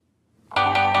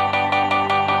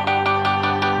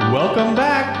Welcome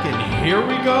back, and here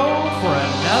we go for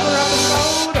another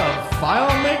episode of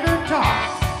FileMaker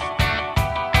Talk.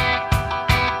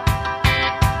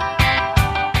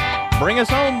 Bring us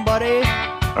home, buddy.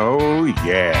 Oh,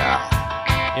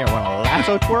 yeah. Here, want a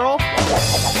lasso twirl?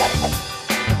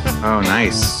 Oh,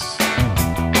 nice.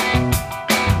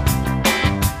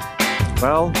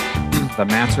 Well, the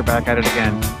Mats are back at it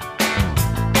again.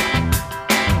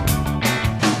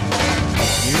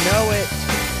 You know it.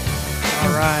 All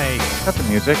right. Got the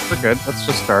music. We're good. Let's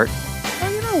just start.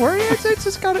 Well, you know,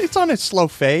 it's on its slow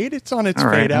fade. It's on its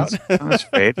fade out. It's on its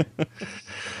fade.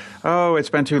 Oh,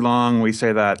 it's been too long. We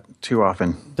say that too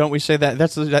often. Don't we say that?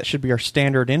 That should be our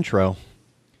standard intro.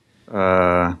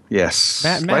 Yes.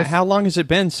 Matt, how long has it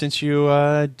been since you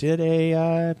did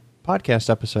a podcast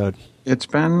episode? It's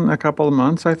been a couple of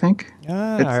months, I think.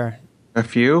 A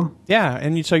few. Yeah,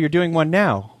 and so you're doing one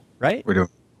now, right? We're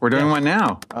doing one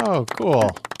now. Oh,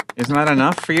 cool. Isn't that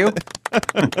enough for you?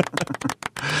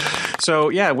 So,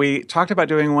 yeah, we talked about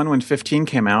doing one when 15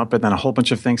 came out, but then a whole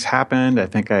bunch of things happened. I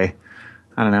think I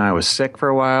don't know, I was sick for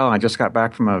a while. I just got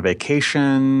back from a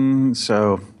vacation.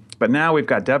 But now we've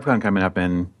got DevCon coming up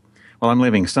I'm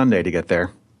leaving Sunday to get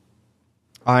there.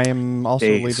 I am also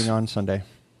leaving on Sunday.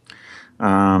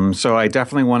 So I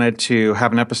definitely wanted to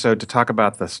have an episode to talk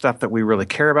about the stuff that we really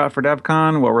care about for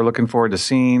DevCon, what we're looking forward to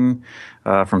seeing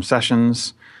from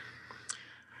sessions.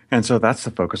 And so that's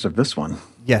the focus of this one.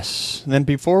 Yes. And then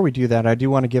before we do that, I do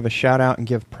want to give a shout out and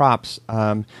give props.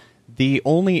 The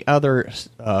only other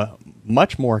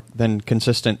much more than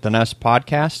consistent than us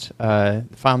podcast,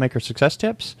 FileMaker Success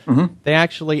Tips, they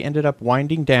actually ended up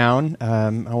winding down.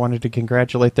 I wanted to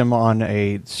congratulate them on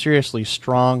a seriously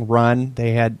strong run.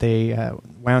 They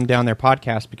wound down their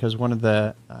podcast because one of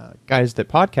the guys that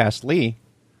podcast, Lee,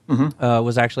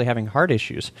 was actually having heart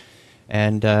issues.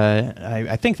 And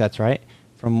I think that's right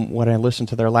from what I listened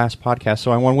to their last podcast.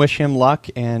 So I want to wish him luck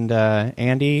and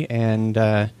Andy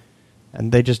and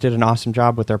they just did an awesome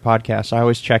job with their podcast. I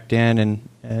always checked in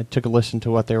and took a listen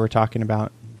to what they were talking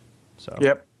about. So.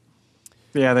 Yep.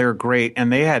 Yeah, they were great.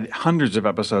 And they had hundreds of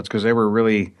episodes because they were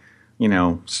really,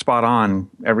 spot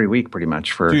on every week pretty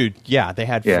much. Dude, yeah. They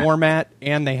had format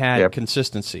and they had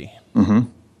consistency. Mm-hmm.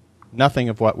 Nothing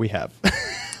of what we have.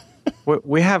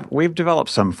 We've developed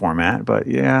some format, but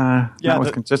not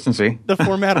with consistency. The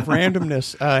format of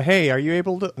randomness. Hey, are you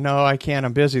able to? No, I can't.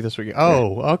 I'm busy this week.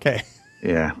 Oh, okay.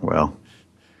 Yeah, well.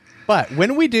 But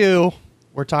when we do,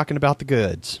 we're talking about the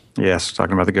goods. Yes,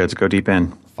 talking about the goods. Go deep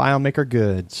in. FileMaker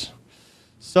goods.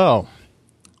 So,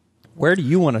 where do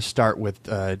you want to start with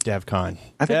DevCon?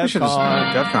 I think we should just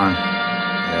start with DevCon.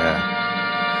 Yeah.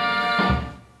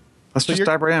 Let's just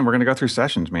dive right in. We're going to go through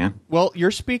sessions, man. Well,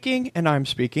 you're speaking and I'm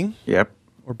speaking. Yep.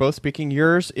 We're both speaking.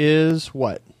 Yours is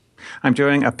what? I'm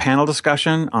doing a panel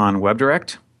discussion on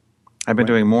WebDirect. I've been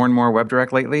doing more and more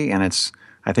WebDirect lately, and I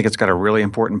think it's got a really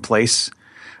important place.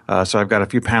 So I've got a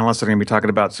few panelists that are going to be talking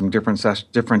about some different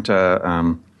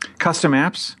custom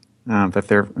apps that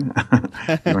they're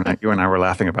you and I were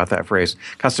laughing about that phrase.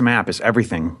 Custom app is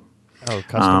everything. Oh,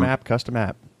 custom app.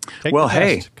 Take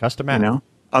custom app.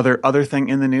 Other thing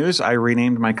in the news, I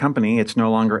renamed my company. It's no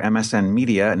longer MSN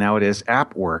Media. Now it is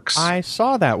AppWorks. I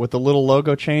saw that with the little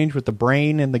logo change with the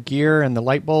brain and the gear and the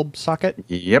light bulb socket.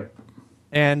 Yep.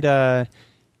 And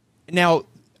now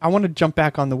I want to jump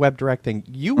back on the WebDirect thing.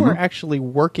 You were actually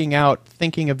working out,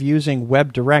 thinking of using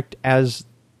WebDirect as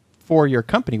for your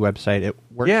company website.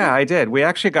 Yeah, I did. We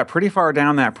actually got pretty far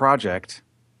down that project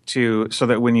so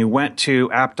that when you went to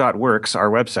app.works, our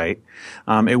website,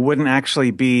 it wouldn't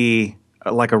actually be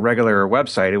like a regular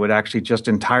website. It would actually just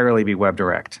entirely be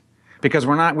WebDirect because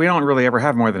we don't really ever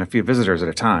have more than a few visitors at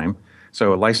a time.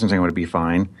 So licensing would be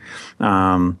fine.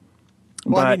 I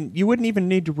mean, you wouldn't even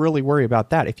need to really worry about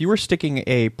that. If you were sticking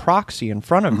a proxy in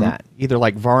front of that, either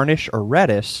like Varnish or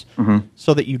Redis,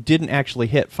 so that you didn't actually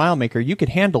hit FileMaker, you could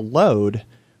handle load,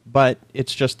 but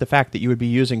it's just the fact that you would be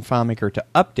using FileMaker to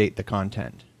update the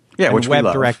content. Yeah, which we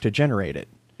love. WebDirect to generate it.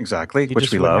 Exactly, which we love. You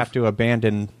just would have to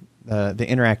abandon the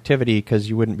interactivity because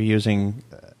you wouldn't be using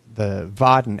the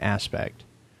Vaadin aspect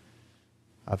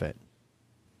of it.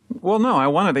 Well, no, I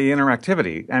wanted the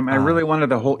interactivity. I really wanted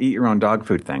the whole eat your own dog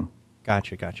food thing.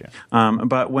 Gotcha.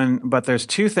 But there's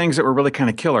two things that were really kind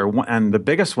of killer, and the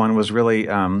biggest one was really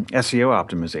SEO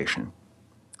optimization.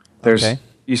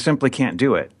 You simply can't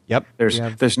do it. Yep.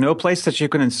 There's no place that you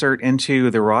can insert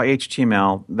into the raw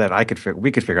HTML that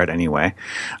we could figure out anyway.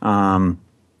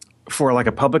 For like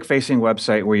a public facing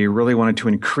website where you really wanted to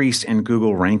increase in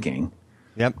Google ranking.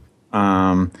 Yep.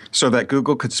 So that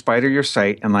Google could spider your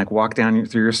site and like walk down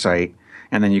through your site,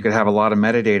 and then you could have a lot of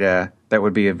metadata that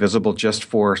would be visible just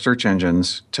for search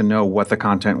engines to know what the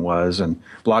content was, and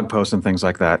blog posts and things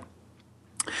like that.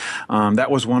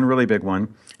 That was one really big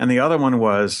one. And the other one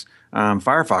was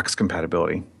Firefox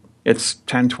compatibility. It's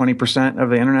 10-20%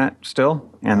 of the internet still,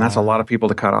 and that's a lot of people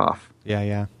to cut off.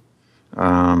 Yeah.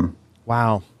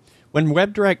 Wow. When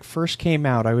WebDirect first came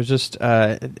out, I was just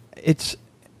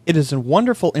it is a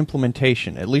wonderful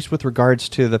implementation, at least with regards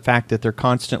to the fact that they're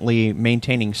constantly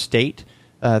maintaining state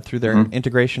through their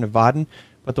integration of Vaadin.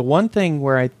 But the one thing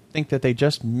where I think that they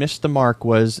just missed the mark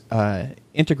was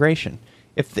integration.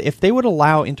 If they would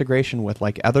allow integration with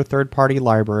like other third-party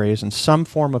libraries and some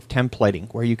form of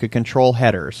templating where you could control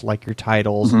headers like your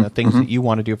titles and the things that you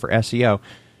want to do for SEO,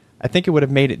 I think it would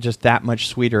have made it just that much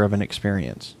sweeter of an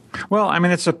experience. Well, I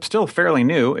mean, it's still fairly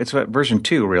new. It's at version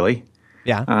 2, really.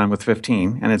 Yeah. With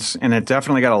 15, and it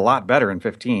definitely got a lot better in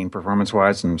 15,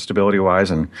 performance-wise and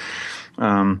stability-wise, and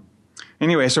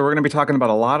anyway, so we're going to be talking about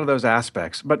a lot of those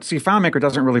aspects. But see, FileMaker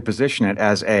doesn't really position it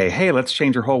as hey, let's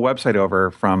change your whole website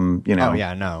over from, Oh,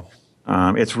 yeah, no.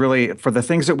 It's really for the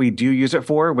things that we do use it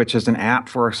for, which is an app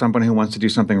for someone who wants to do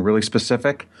something really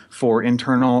specific for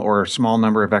internal or small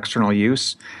number of external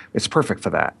use. It's perfect for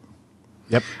that.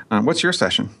 Yep. What's your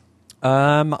session?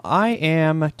 I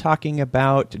am talking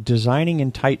about designing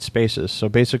in tight spaces. So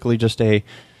basically just a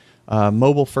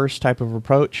mobile-first type of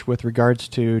approach with regards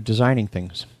to designing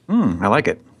things. I like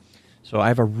it. So I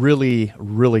have a really,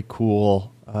 really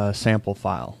cool sample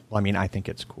file. Well, I mean, I think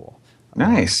it's cool.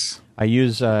 Nice. I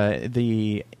use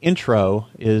the intro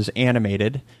is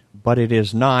animated, but it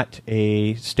is not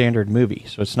a standard movie.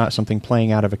 So it's not something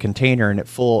playing out of a container, and it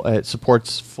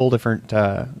supports full different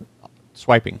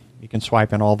swiping. You can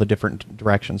swipe in all the different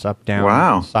directions, up,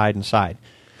 down, side, and side.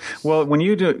 Well, when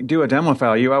you do a demo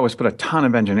file, you always put a ton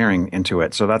of engineering into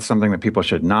it, so that's something that people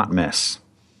should not miss.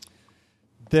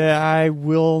 I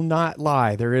will not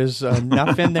lie. There is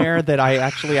enough in there that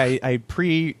I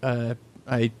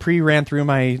pre-ran through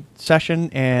my session,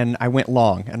 and I went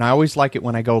long. And I always like it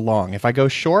when I go long. If I go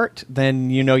short, then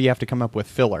you have to come up with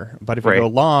filler. But if you go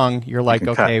long, you're like,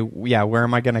 okay, yeah, where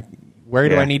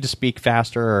do I need to speak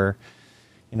faster, or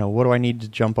what do I need to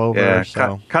jump over?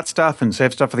 Yeah, cut stuff and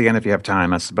save stuff for the end if you have time.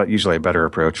 That's usually a better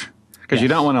approach, because you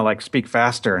don't want to speak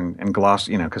faster and gloss,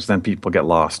 because then people get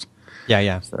lost.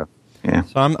 Yeah. So, yeah.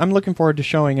 So I'm looking forward to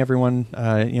showing everyone,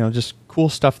 just cool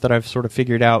stuff that I've sort of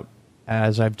figured out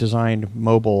as I've designed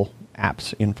mobile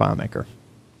apps in FileMaker.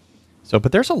 So,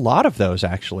 but there's a lot of those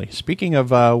actually. Speaking of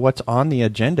what's on the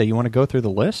agenda, you want to go through the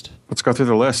list? Let's go through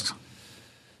the list.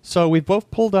 So we've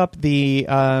both pulled up the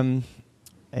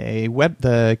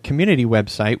the community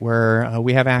website where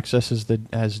we have access as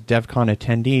DevCon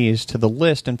attendees to the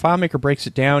list, and FileMaker breaks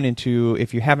it down into,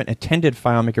 if you haven't attended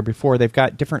FileMaker before, they've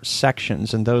got different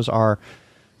sections, and those are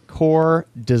core,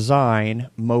 design,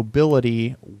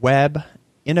 mobility, web,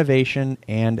 innovation,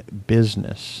 and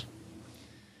business.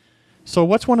 So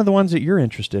what's one of the ones that you're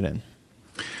interested in?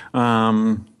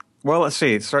 Well, let's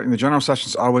see. Starting the general session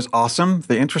is always awesome.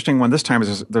 The interesting one this time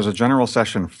is there's a general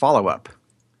session follow-up.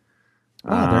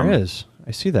 There is.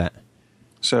 I see that.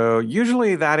 So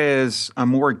usually that is a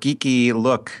more geeky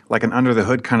look, like an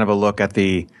under-the-hood kind of a look at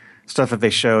the stuff that they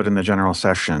showed in the general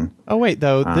session. Oh, wait,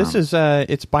 though. This is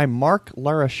it's by Mark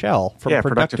LaRochelle from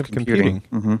Productive Computing.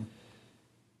 Mm-hmm.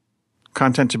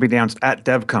 Content to be announced at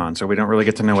DevCon, so we don't really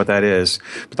get to know what that is.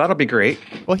 But that'll be great.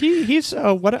 Well, he's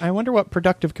what I wonder what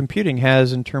Productive Computing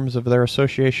has in terms of their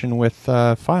association with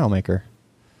FileMaker.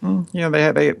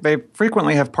 They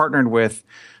frequently have partnered with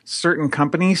certain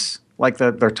companies, like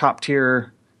their top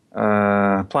tier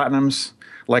platinums,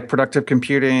 like Productive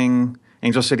Computing,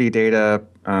 Angel City Data,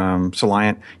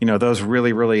 Soliant. Those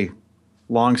really, really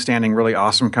long-standing, really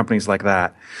awesome companies like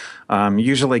that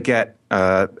usually get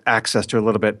access to a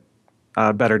little bit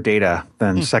better data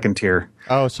than second tier.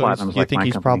 Oh, so you think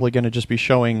he's probably going to just be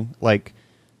showing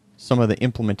some of the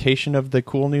implementation of the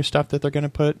cool new stuff that they're going to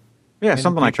put? Yeah,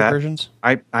 something like that. Versions?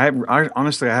 I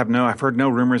honestly, I've heard no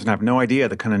rumors and I have no idea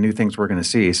the kind of new things we're going to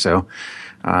see. So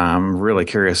I'm really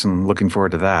curious and looking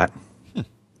forward to that.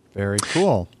 Very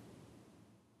cool.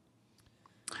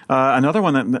 Another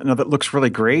one that looks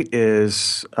really great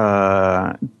is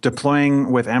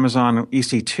deploying with Amazon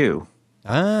EC2.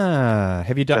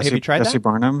 Have you tried that? Jesse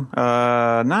Barnum?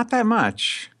 Not that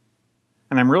much.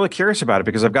 And I'm really curious about it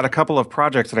because I've got a couple of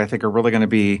projects that I think are really going to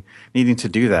be needing to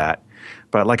do that.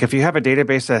 But if you have a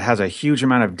database that has a huge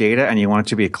amount of data and you want it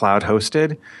to be cloud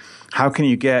hosted, how can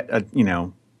you get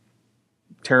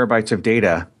terabytes of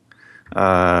data,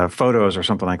 photos or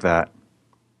something like that,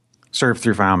 served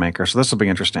through FileMaker? So this will be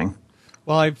interesting.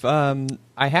 Well,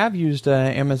 I have used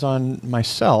Amazon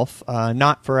myself,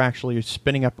 not for actually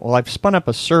spinning up. Well, I've spun up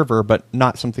a server, but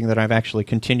not something that I've actually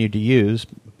continued to use.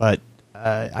 But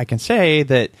I can say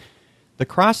that the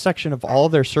cross section of all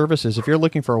of their services, if you're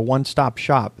looking for a one-stop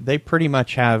shop, they pretty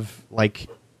much have like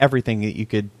everything that you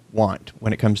could want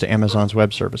when it comes to Amazon's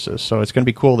web services. So it's going to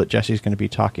be cool that Jesse's going to be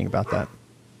talking about that.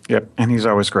 Yep, and he's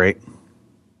always great.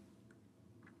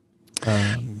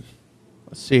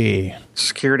 Let's see.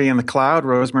 Security in the cloud,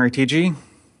 Rosemary TG.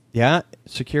 Yeah,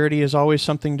 security is always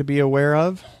something to be aware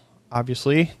of,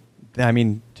 obviously. I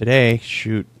mean, today,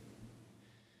 shoot.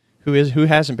 Who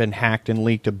hasn't been hacked and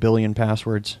leaked 1 billion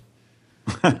passwords?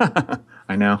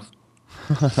 I know.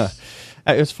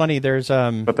 It was funny, there's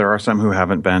but there are some who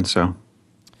haven't been, so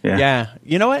yeah. Yeah.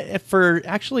 You know what? For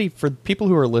people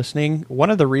who are listening, one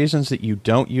of the reasons that you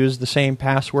don't use the same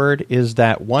password is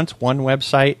that once one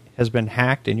website has been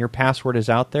hacked and your password is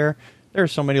out there, there are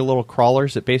so many little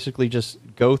crawlers that basically just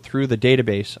go through the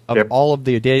database of all of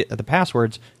the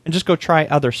passwords and just go try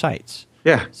other sites.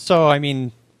 Yeah. So, I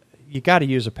mean, you got to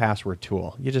use a password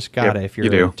tool. You just got to if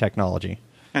you're in technology.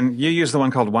 And you use the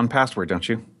one called 1Password, don't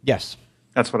you? Yes.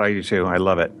 That's what I do too. I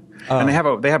love it. And they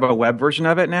have a web version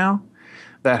of it now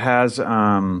that has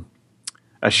a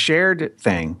shared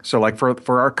thing. So like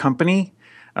for our company,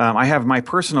 I have my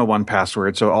personal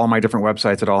 1Password. So all my different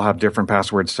websites that all have different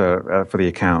passwords for the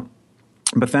account.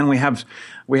 But then we have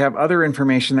other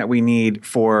information that we need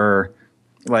for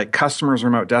like customers'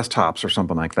 remote desktops or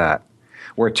something like that,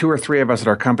 where 2 or 3 of us at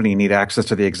our company need access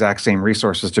to the exact same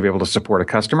resources to be able to support a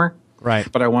customer. Right.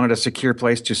 But I wanted a secure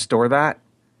place to store that.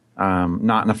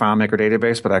 Not in a FileMaker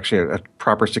database, but actually a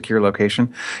proper secure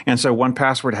location. And so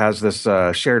 1Password has this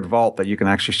shared vault that you can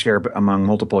actually share among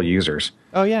multiple users.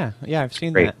 Oh, yeah. Yeah, I've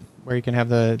seen that, where you can have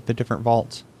the different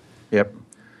vaults. Yep.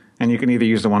 And you can either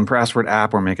use the 1Password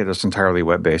app or make it just entirely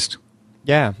web-based.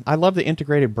 Yeah. I love the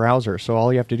integrated browser. So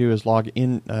all you have to do is log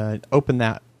in, open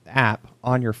that app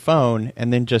on your phone,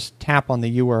 and then just tap on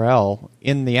the URL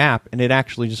in the app, and it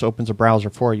actually just opens a browser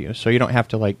for you. So you don't have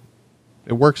to,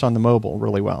 it works on the mobile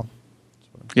really well.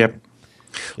 Yep.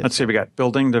 Let's see. We got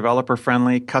building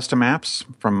developer-friendly custom apps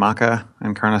from Maka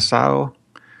and Carnasao.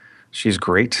 She's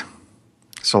great.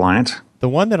 Soliant. The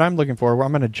one that I'm looking for, where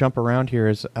I'm going to jump around here,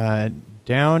 is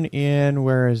down in,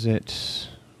 where is it?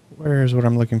 Where is what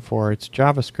I'm looking for? It's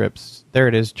JavaScript. There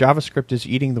it is. JavaScript is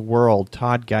eating the world.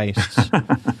 Todd Geist.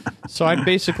 So I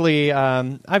basically,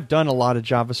 I've done a lot of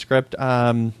JavaScript,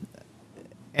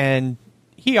 and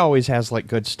he always has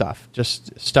good stuff,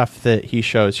 just stuff that he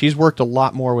shows. He's worked a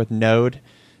lot more with Node,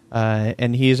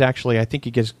 and he's actually, I think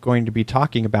he is going to be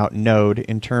talking about Node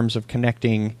in terms of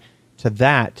connecting to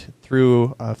that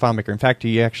through FileMaker. In fact,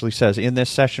 he actually says, in this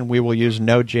session, we will use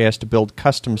Node.js to build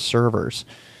custom servers.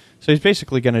 So he's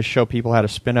basically going to show people how to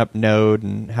spin up Node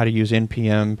and how to use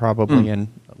NPM probably and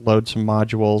load some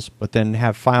modules, but then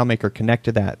have FileMaker connect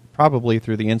to that, probably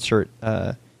through the insert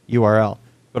URL.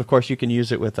 But of course, you can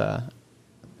use it with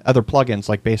other plugins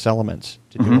like Base Elements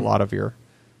to do a lot of your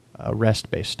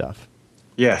REST-based stuff.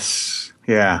 Yes.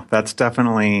 Yeah, that's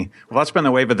definitely... Well, that's been the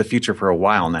wave of the future for a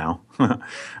while now.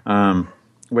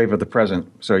 Wave of the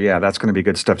present. So yeah, that's going to be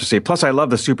good stuff to see. Plus, I love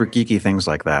the super geeky things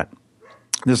like that.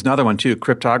 There's another one too,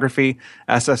 cryptography,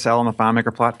 SSL on the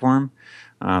FileMaker platform.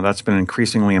 That's been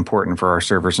increasingly important for our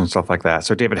servers and stuff like that.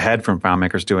 So David Head from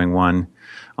FileMaker is doing one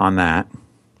on that.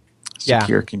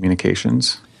 Secure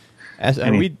communications.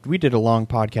 We did a long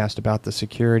podcast about the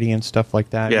security and stuff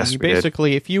like that. Yes, and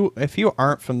basically, if you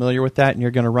aren't familiar with that and you're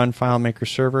going to run FileMaker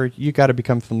server, you got to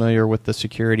become familiar with the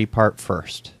security part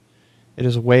first. It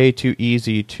is way too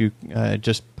easy to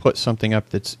just put something up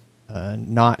that's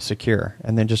not secure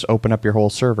and then just open up your whole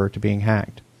server to being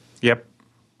hacked. Yep.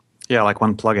 Yeah, like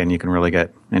one plugin, you can really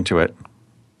get into it.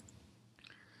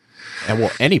 And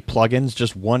well, any plugins,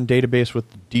 just one database with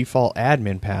the default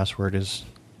admin password is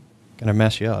going to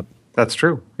mess you up. That's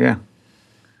true, yeah.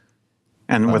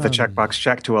 And with a checkbox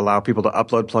check to allow people to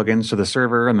upload plugins to the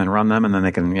server and then run them, and then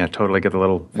they can totally get the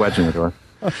little wedge in the door.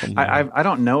 No. I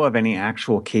don't know of any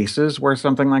actual cases where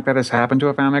something like that has happened to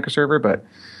a FileMaker server, but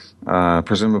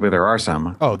presumably there are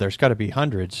some. Oh, there's got to be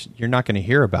hundreds. You're not going to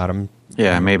hear about them.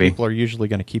 Yeah, maybe. People are usually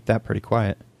going to keep that pretty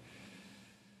quiet.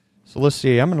 So let's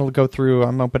see. I'm going to go through.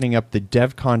 I'm opening up the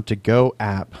DevCon to Go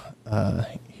app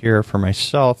here for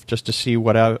myself just to see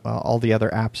what all the other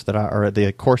apps or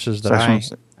the courses that I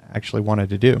actually wanted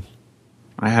to do.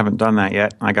 I haven't done that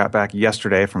yet. I got back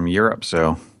yesterday from Europe,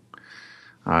 so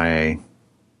Well,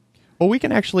 we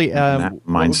can actually... that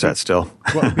mindset still.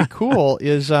 What would be cool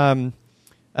is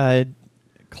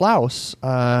Klaus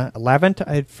Lavent,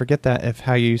 I forget that if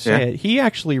how you say it. He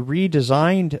actually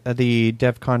redesigned the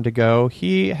DevCon to Go.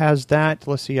 He has that.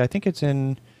 Let's see. I think it's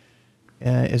in.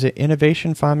 Is it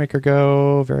Innovation FileMaker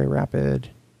Go? Very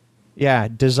rapid. Yeah,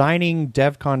 designing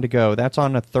DevCon to Go. That's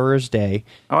on a Thursday.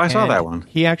 Oh, I saw that one.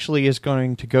 He actually is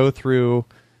going to go through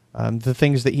the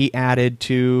things that he added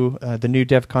to the new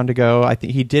DevCon to Go. I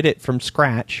think he did it from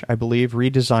scratch, I believe,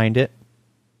 redesigned it.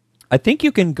 I think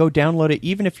you can go download it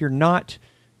even if you're not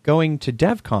going to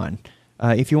DevCon.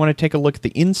 If you want to take a look at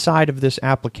the inside of this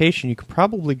application, you can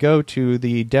probably go to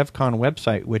the DevCon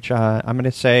website, which I'm going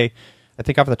to say, I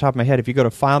think off the top of my head, if you go to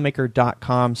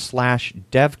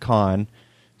filemaker.com/DevCon,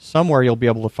 somewhere you'll be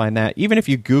able to find that. Even if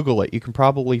you Google it, you can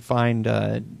probably find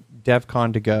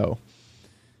DevCon to Go,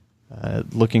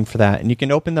 looking for that. And you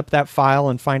can open up that file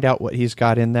and find out what he's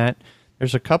got in that.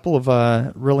 There's a couple of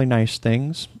really nice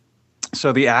things.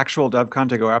 So the actual DevCon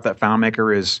to Go app that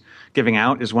FileMaker is giving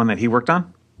out is one that he worked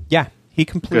on? Yeah. He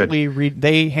completely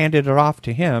they handed it off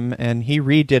to him, and he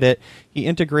redid it. He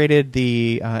integrated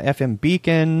the FM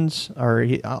beacons, or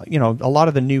a lot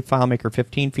of the new FileMaker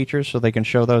 15 features, so they can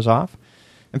show those off.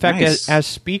 In fact, Nice. as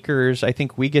speakers, I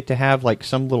think we get to have like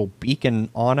some little beacon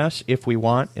on us if we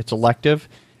want. It's elective,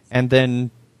 and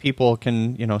then people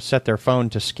can set their phone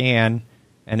to scan,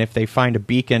 and if they find a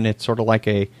beacon, it's sort of like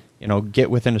a get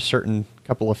within a certain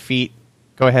couple of feet,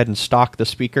 go ahead and stalk the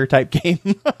speaker type game.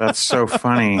 That's so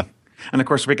funny. And of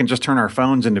course, we can just turn our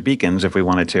phones into beacons if we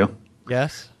wanted to.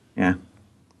 Yes. Yeah.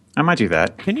 I might do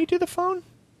that. Can you do the phone?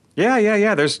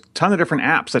 Yeah. There's a ton of different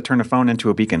apps that turn a phone into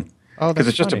a beacon. Oh, that's because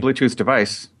it's just a funny. Bluetooth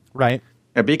device. Right.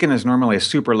 A beacon is normally a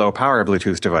super low power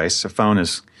Bluetooth device. A phone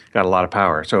has got a lot of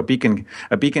power. So a beacon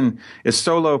is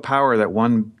so low power that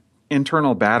one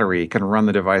internal battery can run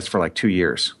the device for like 2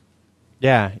 years.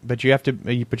 Yeah, but you have to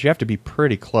be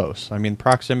pretty close. I mean,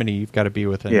 proximity you've got to be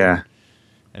within. Yeah.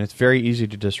 And it's very easy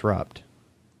to disrupt.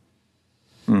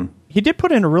 He did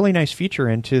put in a really nice feature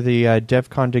into the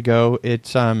DevCon to Go. It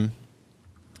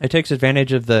takes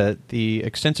advantage of the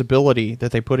extensibility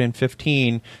that they put in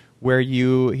 15, where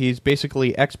he's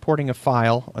basically exporting a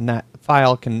file, and that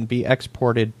file can be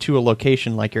exported to a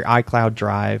location like your iCloud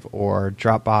Drive or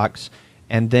Dropbox,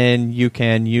 and then you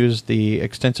can use the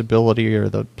extensibility or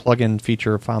the plugin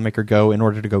feature of FileMaker Go in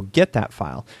order to go get that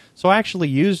file. So I actually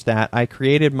used that. I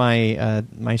created my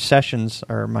my sessions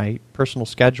or my personal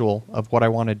schedule of what I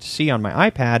wanted to see on my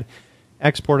iPad,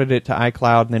 exported it to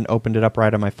iCloud, and then opened it up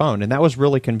right on my phone. And that was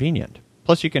really convenient.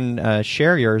 Plus, you can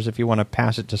share yours if you want to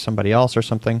pass it to somebody else or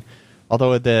something.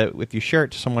 Although if you share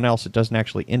it to someone else, it doesn't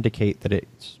actually indicate that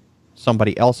it's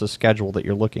somebody else's schedule that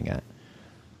you're looking at.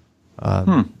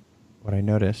 What I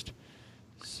noticed.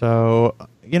 So,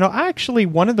 actually,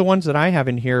 one of the ones that I have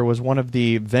in here was one of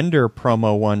the vendor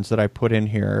promo ones that I put in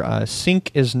here.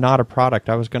 Sync is not a product.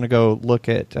 I was going to go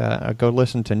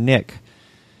listen to Nick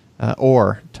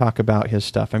or talk about his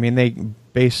stuff. I mean,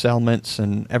 base elements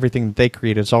and everything that they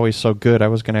create is always so good. I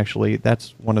was going to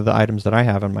that's one of the items that I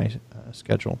have on my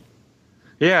schedule.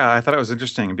 Yeah, I thought it was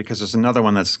interesting because there's another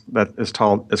one that is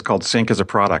called Sync as a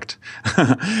product.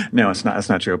 No, it's not. It's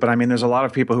not true. But I mean, there's a lot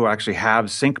of people who actually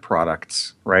have Sync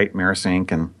products, right?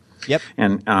 MiraSync and Yep.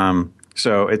 And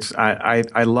so it's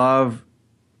I love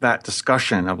that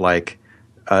discussion of like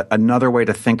another way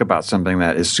to think about something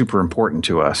that is super important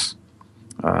to us.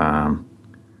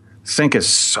 Sync is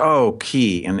so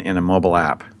key in a mobile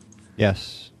app.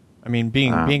 Yes. I mean,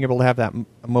 being able to have that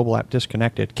mobile app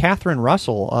disconnected. Catherine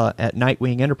Russell at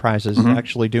Nightwing Enterprises is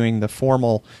actually doing the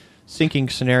formal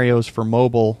syncing scenarios for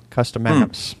mobile custom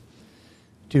apps.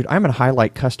 Dude, I'm going to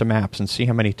highlight custom apps and see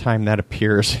how many times that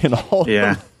appears in all of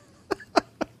them.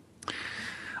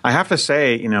 I have to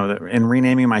say, that in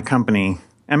renaming my company,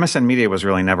 MSN Media was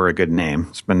really never a good name.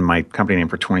 It's been my company name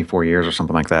for 24 years or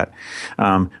something like that.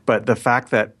 But the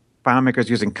fact that FileMaker is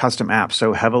using custom apps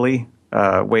so heavily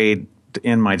weighed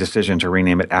in my decision to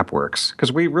rename it AppWorks,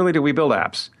 because we build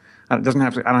apps. I don't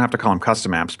have to call them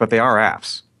custom apps, but they are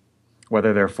apps,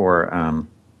 whether they're for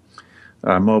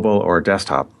mobile or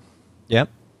desktop. Yep.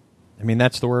 I mean,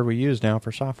 that's the word we use now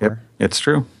for software. Yep, it's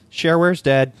true. Shareware's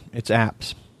dead. It's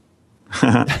apps.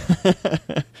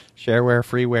 Shareware,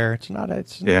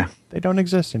 freeware. They don't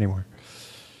exist anymore.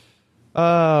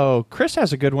 Oh, Chris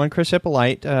has a good one. Chris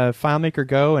Hippolyte, FileMaker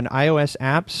Go and iOS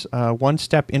apps,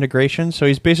 one-step integration. So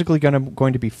he's basically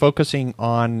going to be focusing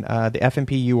on the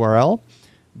FMP URL,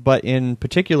 but in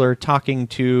particular talking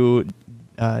to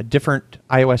different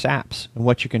iOS apps and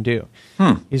what you can do.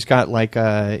 He's got like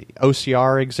a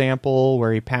OCR example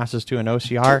where he passes to an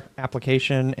OCR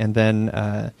application, and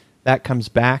then that comes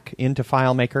back into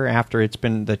FileMaker after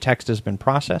the text has been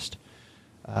processed.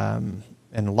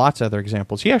 and lots of other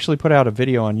examples. He actually put out a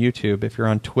video on YouTube. If you're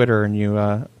on Twitter and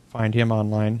you find him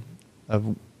online,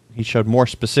 he showed more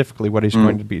specifically what he's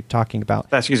going to be talking about.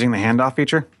 That's using the handoff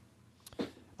feature?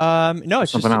 No,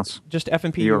 it's something else. Just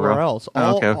FMP URLs.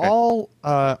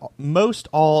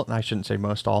 I shouldn't say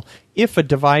most all. If a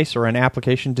device or an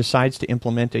application decides to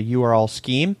implement a URL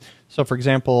scheme, so for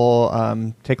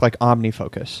example, take like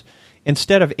OmniFocus.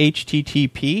 Instead of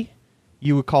HTTP,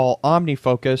 you would call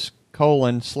OmniFocus :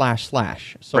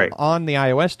 //. So right. On the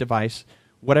iOS device,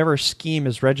 whatever scheme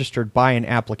is registered by an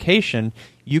application,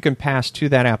 you can pass to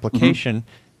that application.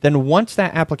 Then once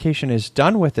that application is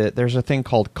done with it, there's a thing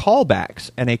called callbacks,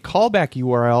 and a callback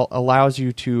URL allows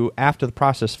you to, after the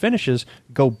process finishes,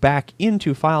 go back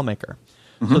into FileMaker.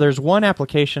 So there's one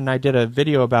application, I did a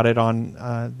video about it on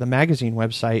the magazine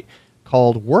website,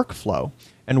 called Workflow.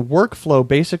 And Workflow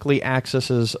basically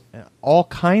accesses all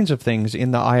kinds of things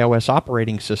in the iOS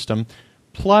operating system,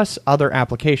 plus other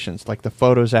applications like the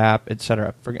Photos app,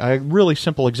 etc. A really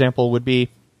simple example would be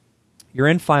you're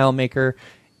in FileMaker,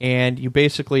 and you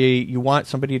want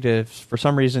somebody to, for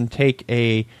some reason, take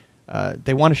they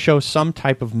want to show some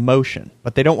type of motion,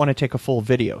 but they don't want to take a full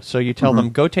video. So you tell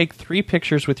them, go take 3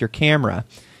 pictures with your camera.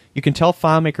 You can tell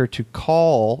FileMaker to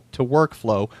call to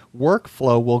Workflow.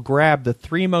 Workflow will grab the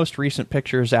 3 most recent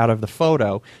pictures out of the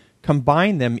photo,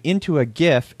 combine them into a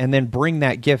GIF, and then bring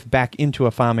that GIF back into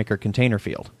a FileMaker container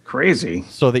field. Crazy.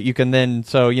 So that you can then,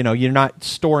 you're not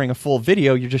storing a full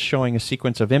video, you're just showing a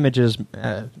sequence of images,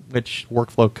 which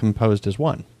Workflow composed as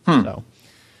one. So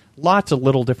lots of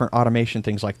little different automation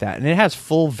things like that. And it has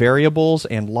full variables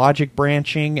and logic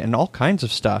branching and all kinds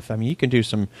of stuff. I mean, you can do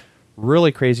some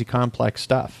really crazy complex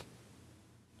stuff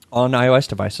on iOS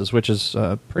devices, which is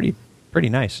pretty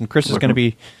nice. And Chris is going to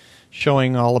be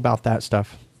showing all about that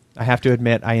stuff. I have to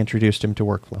admit, I introduced him to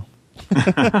Workflow.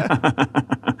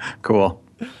 Cool.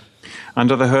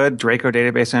 Under the Hood, Draco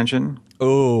Database Engine.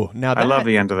 Oh, now I love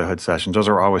the Under the Hood sessions. Those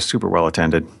are always super well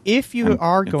attended. If you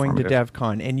are going to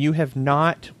DevCon and you have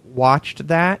not watched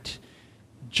that,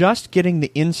 just getting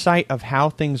the insight of how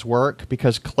things work,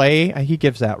 because Clay, he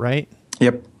gives that, right?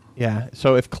 Yep. Yeah.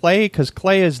 So if because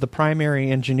Clay is the primary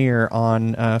engineer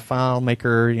on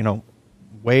FileMaker,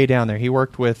 way down there. He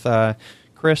worked with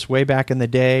Chris way back in the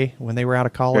day when they were out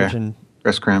of college, and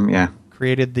Chris Krim,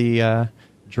 created the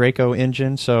Draco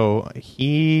engine. So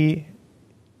he,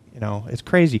 it's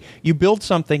crazy. You build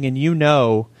something and you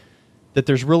know that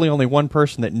there's really only one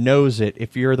person that knows it.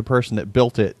 If you're the person that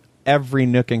built it, every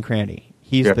nook and cranny,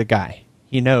 he's the guy.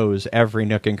 He knows every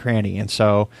nook and cranny. And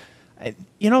so,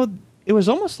 it was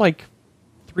almost like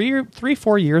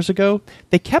 4 years ago,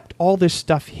 they kept all this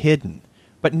stuff hidden.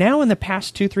 But now in the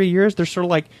past 2-3 years, they're sort of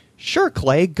like, sure,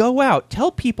 Clay, go out.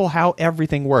 Tell people how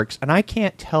everything works. And I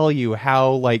can't tell you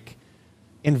how,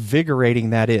 invigorating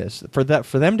that is. For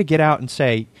them to get out and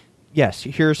say, yes,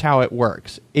 here's how it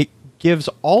works. It gives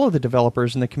all of the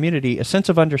developers in the community a sense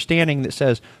of understanding that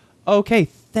says, okay,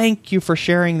 thank you for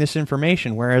sharing this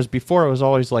information. Whereas before it was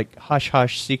always like, hush,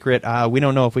 hush, secret. We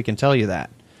don't know if we can tell you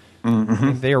that.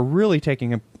 They are really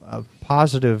taking a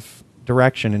positive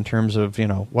direction in terms of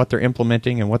what they're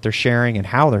implementing and what they're sharing and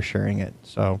how they're sharing it.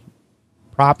 So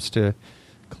props to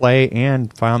Clay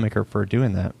and FileMaker for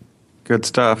doing that. Good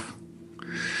stuff.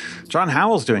 John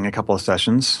Howell's doing a couple of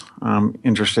sessions.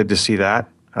 Interested to see that.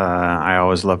 I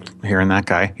always loved hearing that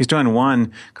guy. He's doing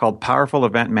one called Powerful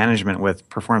Event Management with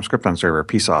Perform Script on Server,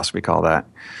 PSOS we call that.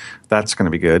 That's going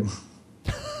to be good.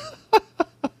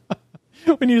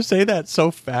 When you say that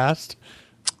so fast,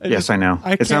 I know.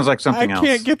 It sounds like something else.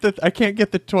 I can't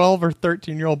get the 12 or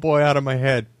 13-year-old boy out of my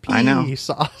head. I know.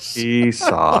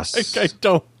 PSOS.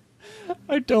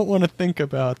 I don't want to think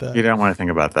about that. You don't want to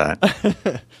think about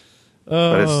that.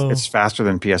 But it's faster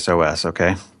than PSOS,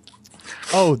 okay?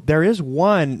 Oh, there is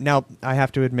one. Now, I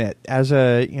have to admit, as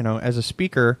a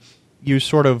speaker,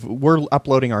 we're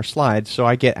uploading our slides, so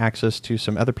I get access to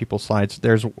some other people's slides.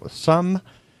 There's some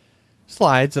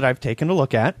slides that I've taken a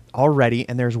look at already,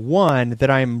 and there's one that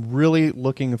I'm really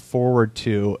looking forward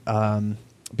to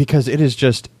because it is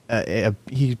just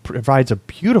he provides a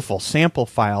beautiful sample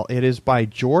file. It is by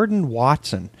Jordan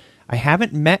Watson. I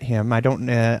haven't met him. I don't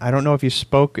know if he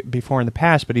spoke before in the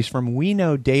past, but he's from We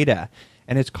Know Data,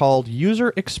 and it's called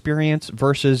User Experience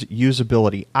versus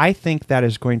Usability. I think that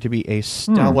is going to be a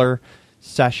stellar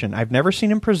session. I've never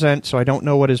seen him present, so I don't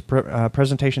know what his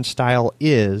presentation style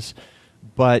is.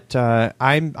 But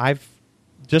I've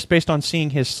just based on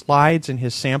seeing his slides and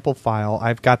his sample file,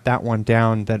 I've got that one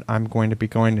down that I'm going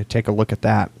to take a look at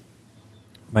that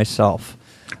myself.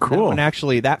 Cool. And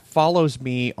actually, that follows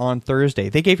me on Thursday.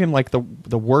 They gave him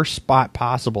the worst spot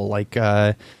possible.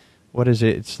 What is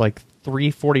it? It's like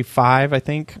 3:45, I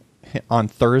think, on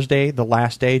Thursday, the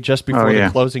last day, just before the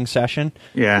closing session.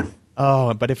 Yeah.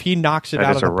 Oh, but if he knocks it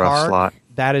out of the park, slot.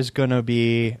 That is going to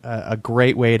be a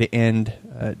great way to end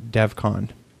DevCon.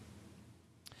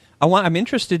 I'm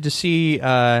interested to see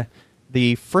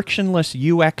the frictionless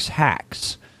UX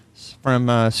hacks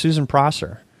from Susan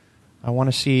Prosser. I want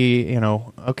to see,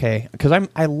 because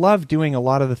I love doing a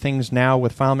lot of the things now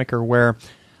with FileMaker where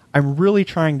I'm really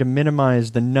trying to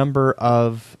minimize the number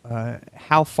of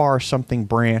how far something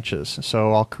branches.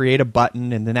 So I'll create a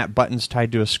button, and then that button's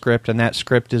tied to a script, and that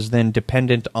script is then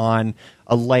dependent on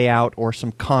a layout or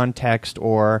some context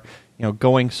or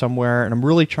going somewhere. And I'm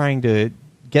really trying to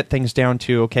get things down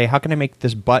to, okay, how can I make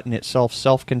this button itself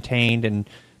self-contained and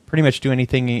pretty much do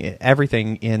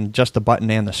everything in just the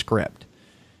button and the script.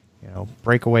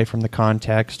 Break away from the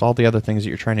context, all the other things that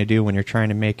you're trying to do when you're trying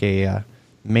to make a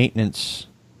maintenance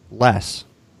less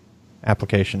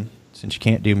application, since you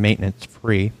can't do maintenance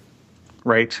free.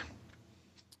 Right.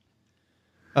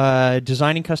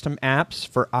 Designing custom apps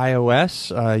for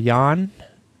iOS. Jan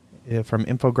from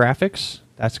Infographics.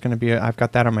 That's going to be. I've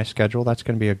got that on my schedule. That's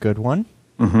going to be a good one.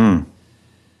 Mm-hmm.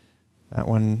 That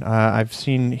one, I've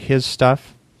seen his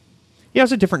stuff. He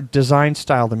has a different design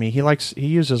style than me. He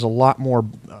uses a lot more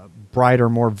brighter,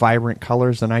 more vibrant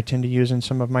colors than I tend to use in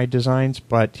some of my designs.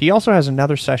 But he also has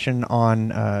another session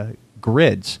on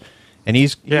grids, and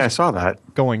he's I saw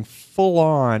that, going full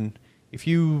on. If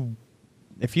you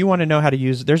want to know how to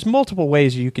use, there's multiple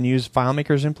ways you can use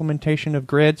FileMaker's implementation of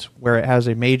grids, where it has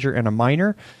a major and a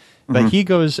minor. But he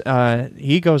goes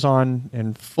on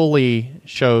and fully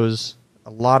shows a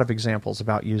lot of examples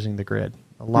about using the grid,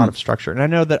 a lot of structure. And I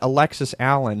know that Alexis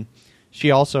Allen,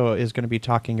 she also is going to be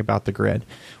talking about the grid.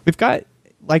 We've got,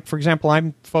 for example,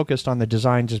 I'm focused on the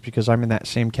design just because I'm in that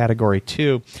same category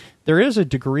too. There is a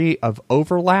degree of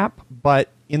overlap, but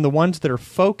in the ones that are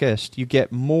focused, you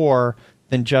get more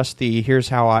than just the here's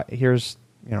how I use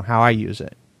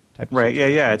it. Right.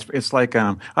 Yeah. It's like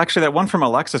actually that one from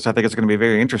Alexis, I think is going to be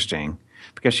very interesting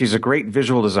because she's a great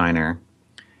visual designer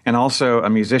and also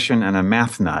a musician and a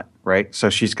math nut. Right.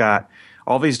 So she's got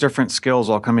all these different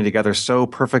skills all coming together so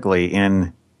perfectly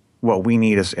in what we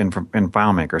need in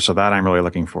FileMaker. So that I'm really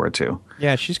looking forward to.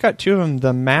 Yeah, she's got two of them: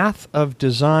 the math of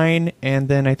design, and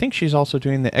then I think she's also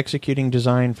doing the executing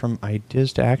design from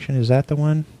Ideas to Action. Is that the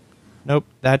one? Nope.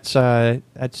 That's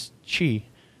Chi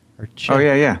or Chi. Oh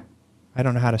yeah. I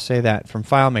don't know how to say that, from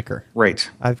FileMaker. Right.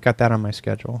 I've got that on my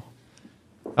schedule.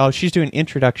 Oh, she's doing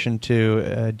Introduction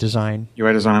to Design.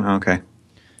 UI Design, okay.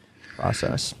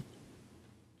 Process.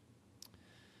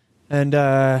 And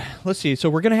let's see. So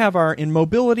we're going to have in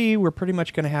mobility, we're pretty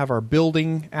much going to have our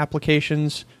building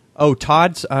applications. Oh,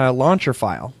 Todd's launcher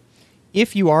file.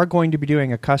 If you are going to be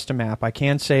doing a custom app, I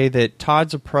can say that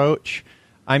Todd's approach,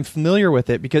 I'm familiar with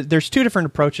it because there's two different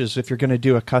approaches if you're going to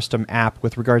do a custom app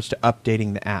with regards to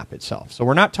updating the app itself. So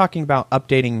we're not talking about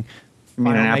updating. You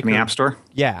mean an app in the App Store?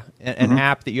 Yeah, an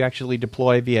app that you actually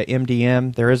deploy via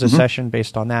MDM. There is a session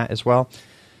based on that as well,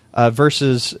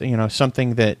 versus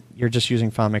something that you're just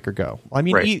using FileMaker Go. Well, I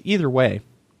mean, right. Either way,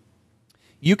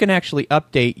 you can actually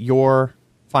update your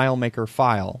FileMaker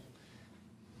file,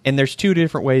 and there's two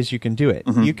different ways you can do it.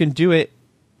 You can do it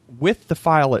with the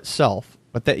file itself.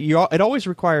 But it always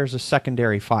requires a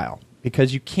secondary file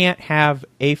because you can't have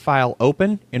a file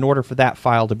open in order for that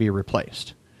file to be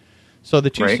replaced. So the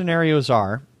two scenarios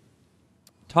are,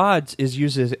 Todd's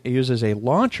uses a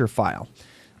launcher file.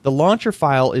 The launcher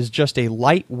file is just a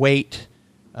lightweight,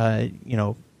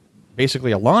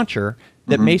 basically a launcher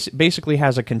that basically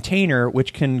has a container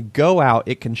which can go out.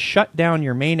 It can shut down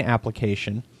your main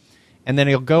application, and then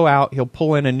he'll go out, he'll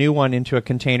pull in a new one into a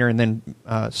container and then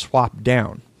swap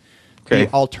down. Okay.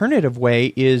 The alternative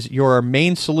way is your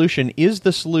main solution is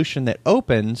the solution that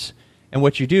opens, and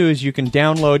what you do is you can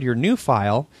download your new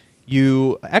file,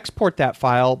 you export that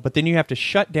file, but then you have to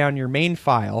shut down your main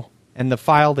file, and the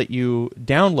file that you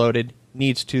downloaded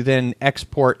needs to then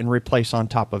export and replace on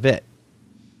top of it.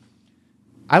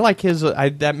 I like his.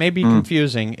 That may be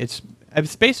confusing. It's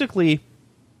basically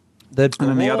and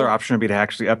then the other option would be to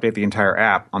actually update the entire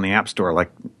app on the App Store,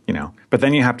 But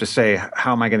then you have to say,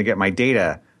 how am I going to get my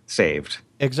data saved?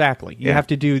 Exactly. You have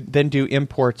to do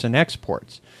imports and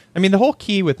exports. I mean, the whole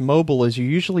key with mobile is you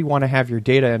usually want to have your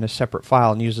data in a separate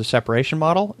file and use a separation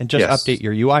model and just update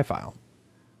your UI file.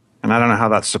 And I don't know how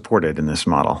that's supported in this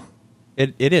model.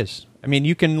 It is. I mean,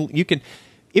 you can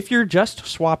if you're just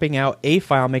swapping out a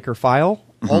FileMaker file,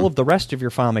 all of the rest of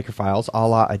your FileMaker files, a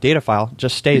la a data file,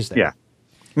 just stays there. Yeah.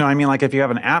 No, I mean, like if you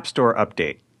have an App Store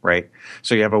update, right?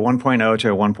 So you have a 1.0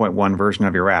 to a 1.1 version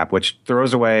of your app, which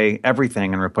throws away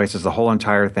everything and replaces the whole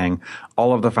entire thing,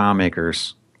 all of the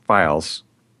FileMaker's files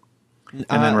and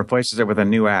then replaces it with a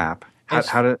new app,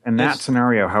 in that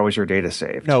scenario, how is your data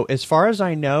saved? No, as far as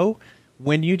I know,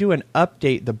 when you do an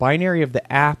update, the binary of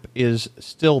the app is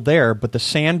still there, but the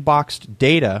sandboxed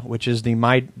data, which is the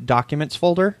My Documents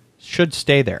folder, should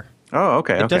stay there. Oh,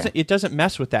 okay. It doesn't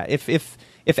mess with that.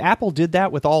 If Apple did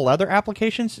that with all other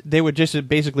applications, they would just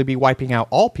basically be wiping out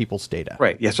all people's data.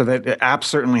 Right. Yeah. So the apps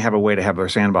certainly have a way to have their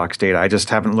sandbox data. I just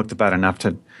haven't looked at that enough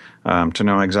to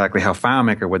know exactly how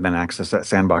FileMaker would then access that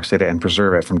sandbox data and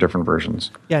preserve it from different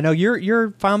versions. Yeah. No,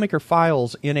 your FileMaker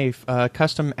files in a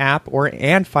custom app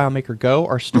and FileMaker Go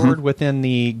are stored within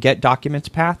the Get Documents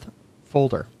path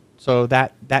folder. So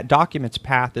that documents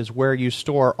path is where you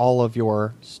store all of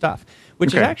your stuff,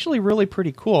 which is actually really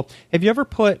pretty cool. Have you ever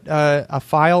put a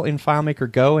file in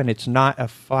FileMaker Go and it's not a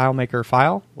FileMaker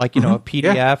file, like a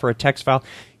PDF or a text file?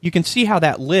 You can see how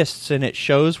that lists and it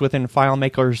shows within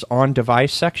FileMaker's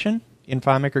on-device section in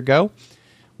FileMaker Go.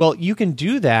 Well, you can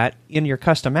do that in your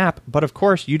custom app, but of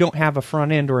course you don't have a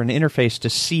front end or an interface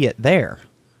to see it there.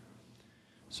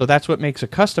 So that's what makes a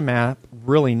custom app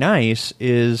really nice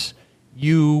is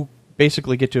you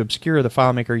basically get to obscure the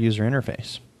FileMaker user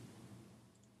interface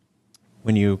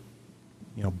when you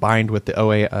bind with the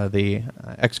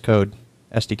Xcode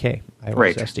SDK,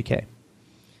 iOS SDK.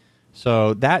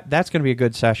 So that's going to be a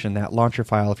good session, that launcher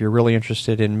file, if you're really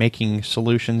interested in making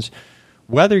solutions,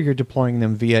 whether you're deploying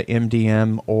them via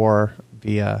MDM or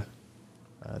via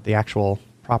the actual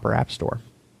proper app store.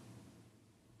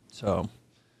 So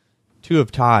 2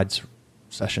 of Todd's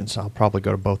sessions, I'll probably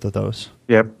go to both of those.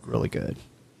 Yep. Really good.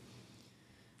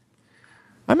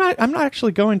 I'm not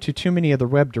actually going to too many of the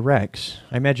web directs.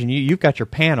 I imagine you've got your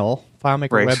panel,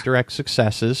 FileMaker Web Direct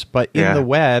successes, but in the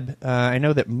web, I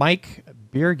know that Mike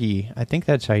Birgi, I think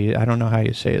that's I don't know how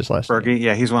you say his last name. Birgi,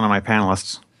 yeah, he's one of my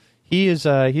panelists. He's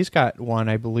got one,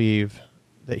 I believe,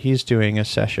 that he's doing a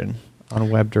session on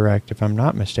Web Direct, if I'm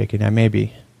not mistaken. I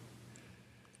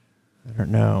don't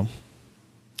know.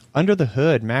 Under the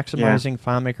hood, maximizing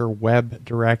FileMaker Web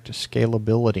Direct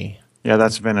scalability. Yeah,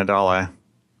 that's Vinodala.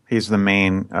 He's the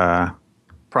main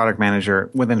product manager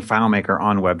within FileMaker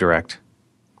on WebDirect,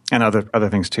 and other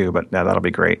things too. But yeah, that'll be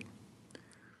great.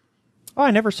 Oh,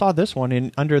 I never saw this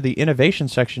one. Under the innovation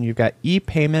section, you've got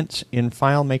e-payments in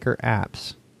FileMaker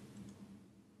apps.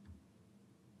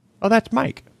 Oh, that's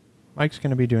Mike. Mike's going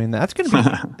to be doing that. That's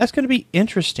going to be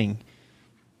interesting.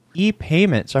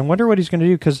 E-payments. I wonder what he's going to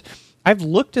do, because I've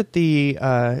looked at the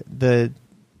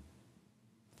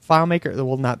FileMaker,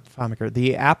 well, not FileMaker,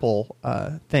 the Apple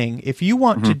thing. If you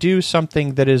want to do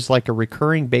something that is like a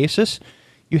recurring basis,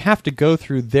 you have to go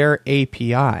through their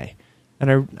API.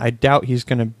 And I doubt he's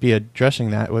going to be addressing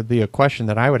that. It would be a question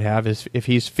that I would have, is if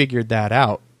he's figured that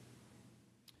out.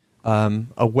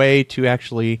 A way to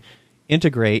actually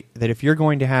integrate that if you're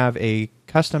going to have a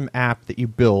custom app that you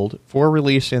build for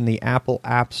release in the Apple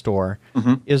App Store,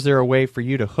 is there a way for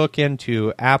you to hook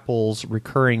into Apple's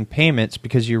recurring payments,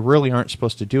 because you really aren't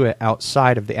supposed to do it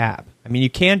outside of the app? I mean, you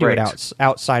can do it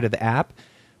outside of the app,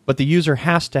 but the user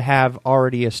has to have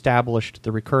already established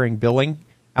the recurring billing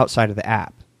outside of the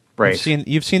app. Right.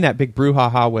 You've seen that big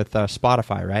brouhaha with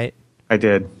Spotify, right? I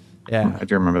did. Yeah. I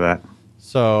do remember that.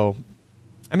 So,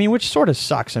 I mean, which sort of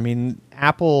sucks. I mean,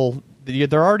 Apple,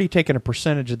 they're already taking a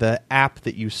percentage of the app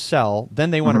that you sell. Then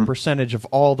they want a percentage of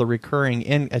all the recurring.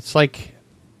 It's like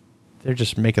they're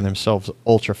just making themselves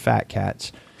ultra fat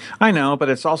cats. I know, but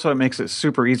it makes it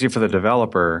super easy for the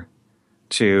developer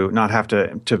to not have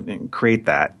to create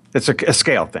that. It's a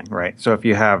scale thing, right? So if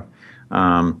you have,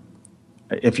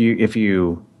 if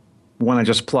you want to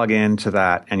just plug into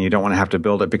that and you don't want to have to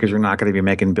build it because you're not going to be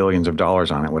making billions of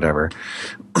dollars on it, whatever.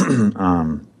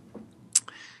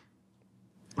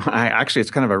 Actually, it's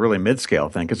kind of a really mid-scale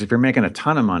thing, because if you're making a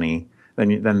ton of money,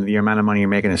 then the amount of money you're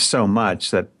making is so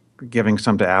much that giving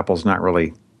some to Apple is not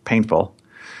really painful.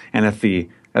 And at the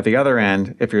other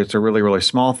end, if it's a really, really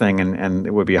small thing and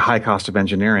it would be a high cost of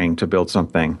engineering to build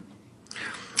something.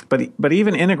 But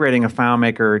even integrating a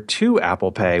FileMaker to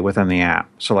Apple Pay within the app,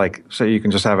 so you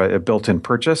can just have a built-in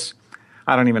purchase,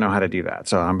 I don't even know how to do that.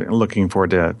 So I'm looking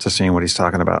forward to seeing what he's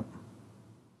talking about.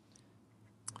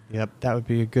 Yep, that would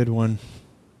be a good one.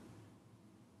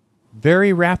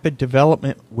 Very rapid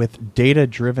development with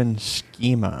data-driven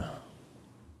schema.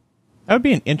 That would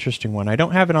be an interesting one. I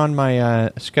don't have it on my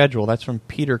schedule. That's from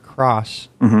Peter Cross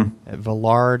at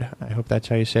Villard. I hope that's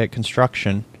how you say it.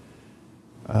 Construction.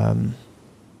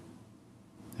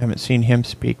 Haven't seen him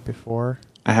speak before.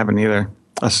 I haven't either.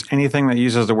 Anything that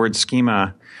uses the word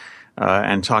schema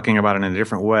and talking about it in a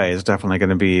different way is definitely going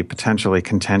to be potentially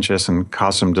contentious and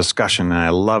cause some discussion. And I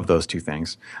love those two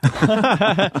things.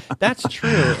 That's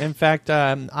true. In fact,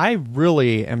 I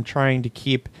really am trying to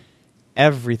keep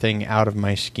everything out of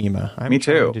my schema. I'm Me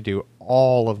too. trying to do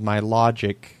all of my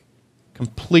logic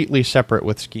completely separate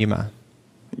with schema.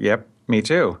 Yep, me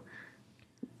too.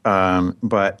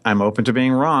 But I'm open to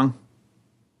being wrong,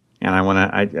 and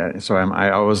I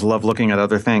always love looking at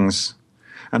other things.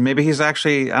 And maybe he's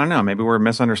actually, I don't know, maybe we're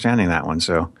misunderstanding that one.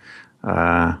 So,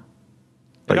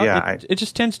 it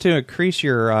just tends to increase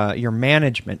your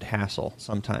management hassle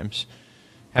sometimes,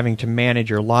 having to manage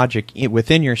your logic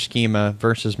within your schema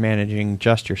versus managing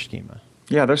just your schema.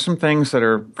 Yeah, there's some things that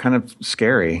are kind of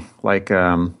scary. Like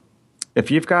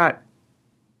if you've got,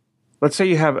 let's say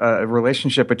you have a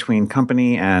relationship between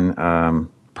company and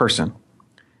person,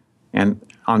 and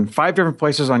on 5 different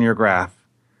places on your graph,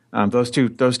 those two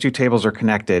tables are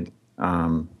connected.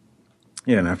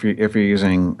 If you're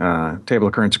using table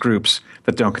occurrence groups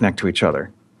that don't connect to each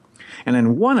other, and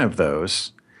in one of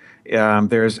those, the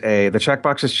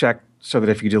checkbox is checked so that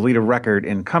if you delete a record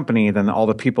in company, then all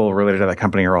the people related to that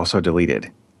company are also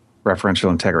deleted. Referential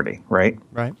integrity, right?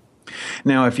 Right.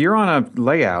 Now, if you're on a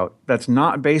layout that's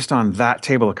not based on that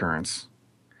table occurrence,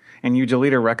 and you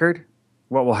delete a record,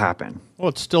 what will happen? Well,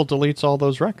 it still deletes all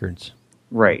those records.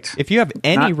 Right. If you have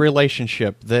any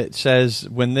relationship that says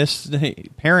when this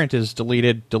parent is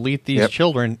deleted, delete these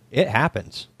children, it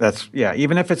happens.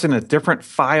 Even if it's in a different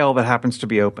file that happens to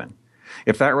be open.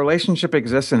 If that relationship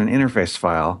exists in an interface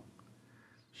file,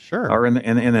 sure, or in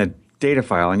a data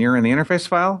file, and you're in the interface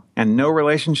file, and no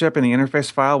relationship in the interface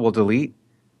file will delete,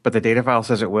 but the data file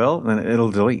says it will, then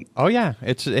it'll delete. Oh yeah,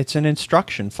 it's an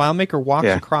instruction. FileMaker walks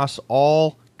across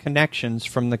all connections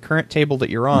from the current table that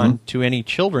you're on to any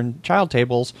child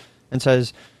tables and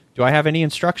says, do I have any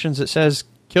instructions that says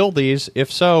kill these?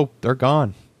 If so, they're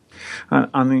gone.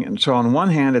 So on one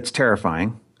hand, it's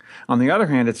terrifying. On the other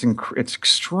hand, it's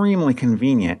extremely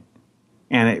convenient,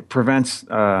 and it prevents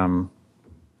a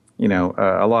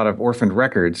lot of orphaned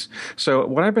records. So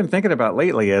what I've been thinking about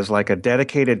lately is like a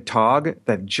dedicated TOG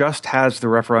that just has the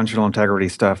referential integrity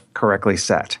stuff correctly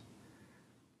set.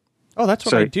 Oh, that's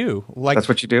what I do. That's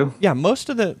what you do? Yeah, most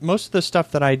of the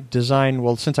stuff that I design,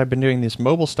 well, since I've been doing this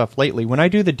mobile stuff lately, when I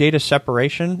do the data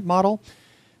separation model,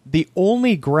 the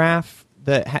only graph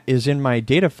that is in my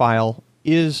data file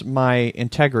is my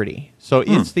integrity. So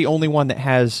it's the only one that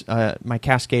has my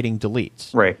cascading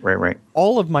deletes. Right.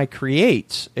 All of my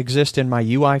creates exist in my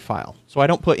UI file. So I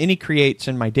don't put any creates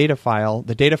in my data file.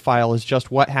 The data file is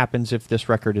just what happens if this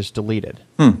record is deleted.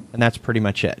 And that's pretty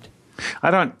much it.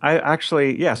 So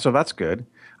that's good.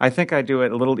 I think I do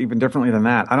it a little even differently than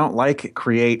that. I don't like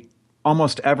create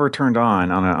almost ever turned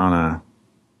on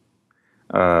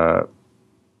a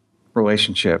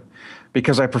relationship,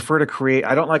 because I prefer to create.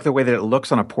 I don't like the way that it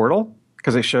looks on a portal,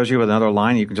 because it shows you another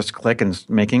line. You can just click and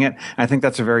making it. I think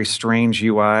that's a very strange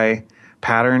UI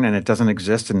pattern, and it doesn't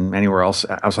exist in anywhere else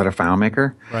outside of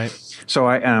FileMaker. Right. So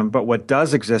but what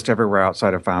does exist everywhere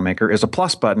outside of FileMaker is a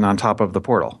plus button on top of the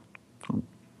portal.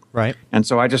 Right. And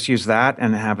so I just use that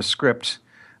and have a script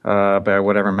by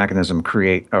whatever mechanism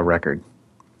create a record.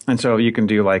 And so you can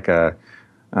do like what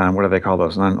do they call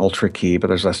those? Not an ultra key, but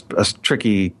there's a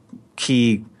tricky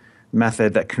key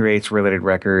method that creates related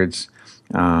records.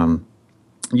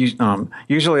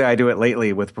 Usually I do it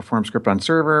lately with perform script on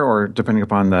server, or depending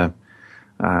upon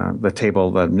the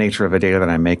table, the nature of the data that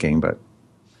I'm making. But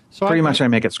pretty much I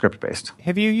make it script based.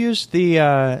 Have you used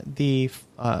the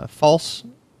false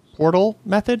portal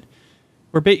method,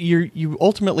 where you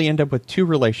ultimately end up with 2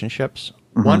 relationships?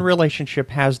 One relationship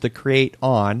has the create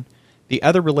on. The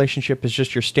other relationship is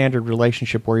just your standard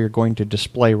relationship where you're going to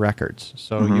display records.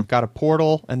 So you've got a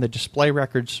portal, and the display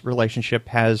records relationship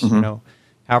has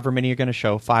however many you're going to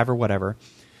show, 5 or whatever.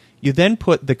 You then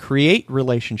put the create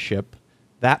relationship,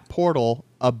 that portal,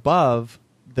 above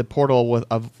the portal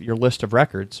of your list of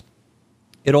records.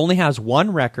 It only has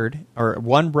one record or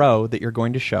one row that you're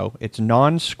going to show. It's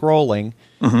non-scrolling,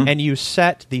 and you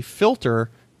set the filter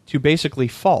to basically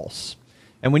false.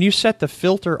 And when you set the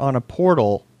filter on a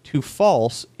portal to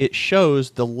false, it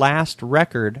shows the last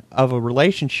record of a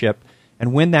relationship.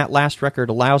 And when that last record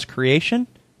allows creation,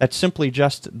 that's simply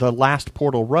just the last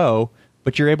portal row,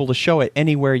 but you're able to show it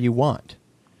anywhere you want.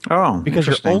 Oh, because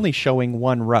you're only showing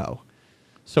one row.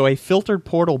 So a filtered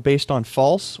portal based on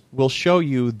false will show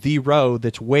you the row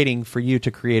that's waiting for you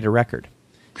to create a record.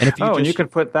 And if you and you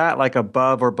could put that like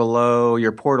above or below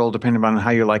your portal, depending on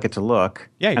how you like it to look.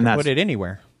 Yeah, you can put it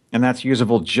anywhere. And that's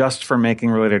usable just for making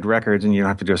related records, and you don't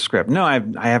have to do a script. No,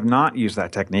 I have not used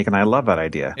that technique, and I love that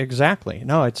idea. Exactly.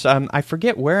 No, it's I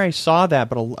forget where I saw that,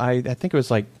 but I think it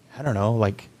was like, I don't know,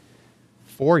 like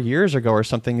 4 years ago or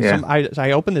something. Yeah.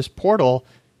 I opened this portal,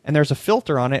 and there's a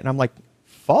filter on it, and I'm like,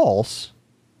 false?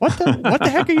 What the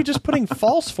heck are you just putting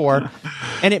false for?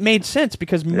 And it made sense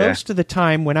because most of the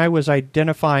time when I was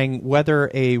identifying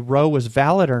whether a row was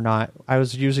valid or not, I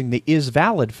was using the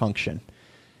isValid function.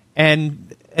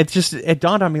 And it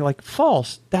dawned on me like,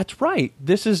 false, that's right.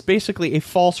 This is basically a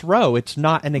false row. It's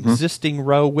not an existing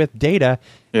row with data.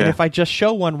 Yeah. And if I just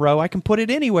show one row, I can put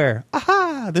it anywhere.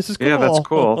 Aha! This is cool. Yeah, that's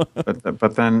cool.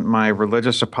 But then my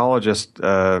religious apologist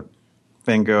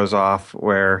thing goes off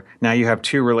where now you have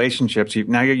two relationships.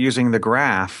 Now you're using the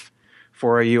graph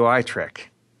for a UI trick.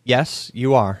 Yes,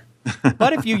 you are.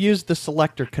 But if you use the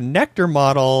selector connector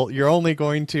model, you're only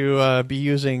going to be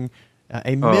using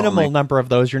a minimal number of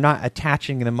those. You're not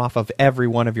attaching them off of every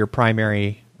one of your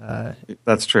primary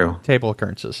that's true. Table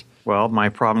occurrences. Well, my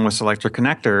problem with selector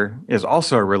connector is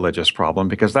also a religious problem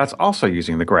because that's also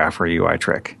using the graph for a UI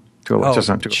trick to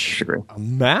a degree. A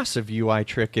massive UI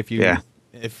trick if you... Yeah.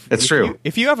 It's true.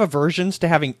 If you have aversions to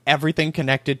having everything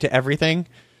connected to everything,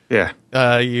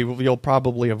 you'll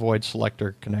probably avoid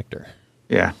selector connector.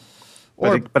 Yeah,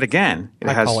 but again, it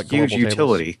has huge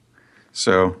utility,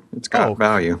 so it's got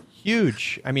value.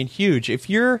 Huge. I mean, huge. If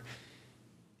you're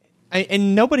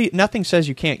and nothing says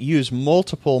you can't use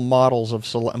multiple models of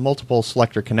multiple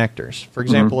selector connectors. For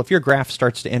example, if your graph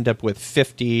starts to end up with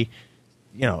 50,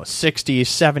 60,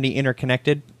 70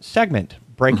 interconnected, segment,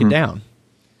 break it down.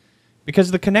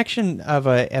 Because the connection of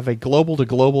a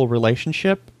global-to-global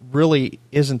relationship really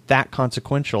isn't that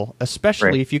consequential,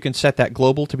 especially if you can set that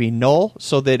global to be null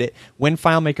so that when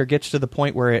FileMaker gets to the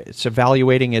point where it's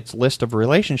evaluating its list of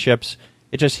relationships,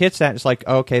 it just hits that and it's like,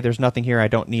 okay, there's nothing here, I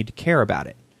don't need to care about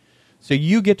it. So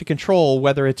you get to control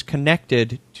whether it's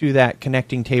connected to that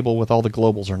connecting table with all the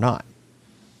globals or not,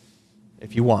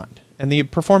 if you want. And the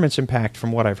performance impact,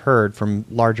 from what I've heard from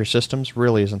larger systems,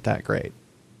 really isn't that great.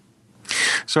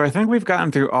 So I think we've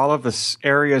gotten through all of the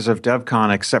areas of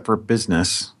DevCon except for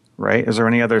business, right? Is there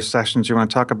any other sessions you want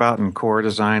to talk about in core,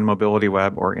 design, mobility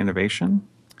web, or innovation?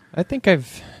 I think I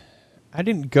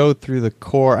didn't go through the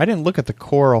core. I didn't look at the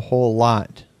core a whole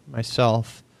lot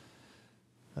myself.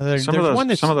 Some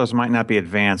of those might not be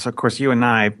advanced. Of course, you and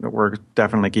I, we're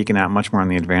definitely geeking out much more on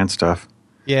the advanced stuff.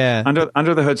 Yeah.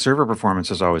 Under the hood server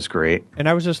performance is always great. And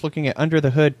I was just looking at under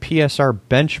the hood PSR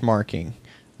benchmarking.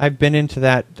 I've been into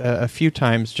that a few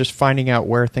times, just finding out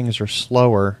where things are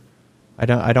slower. I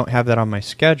don't have that on my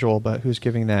schedule, but who's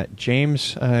giving that?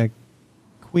 James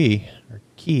Key.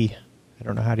 I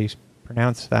don't know how to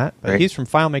pronounce that, but he's from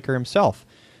FileMaker himself.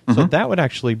 So that would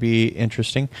actually be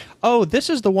interesting. Oh,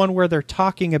 this is the one where they're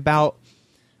talking about...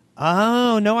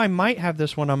 Oh, no, I might have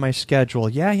this one on my schedule.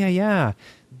 Yeah.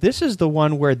 This is the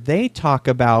one where they talk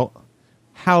about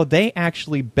how they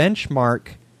actually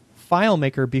benchmark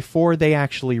FileMaker before they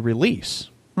actually release.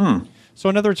 So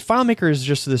in other words, FileMaker is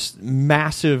just this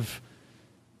massive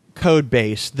code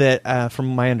base that, from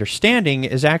my understanding,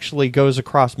 actually goes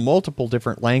across multiple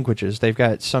different languages. They've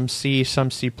got some C,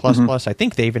 some C++. I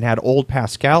think they even had old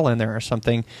Pascal in there or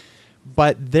something.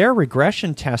 But their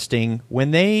regression testing,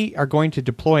 when they are going to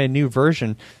deploy a new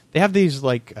version, they have these,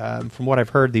 from what I've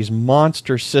heard, these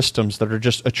monster systems that are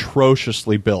just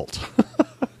atrociously built.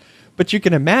 But you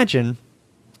can imagine...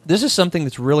 This is something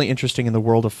that's really interesting in the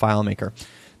world of FileMaker.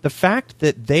 The fact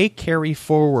that they carry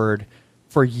forward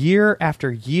for year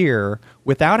after year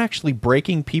without actually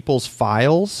breaking people's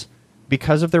files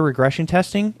because of their regression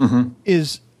testing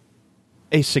is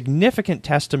a significant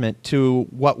testament to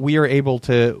what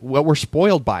what we're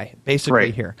spoiled by,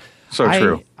 basically, here. So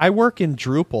true. I work in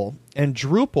Drupal, and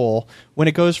Drupal, when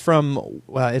it goes from,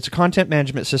 it's a content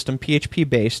management system,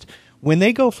 PHP-based, when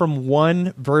they go from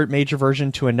one major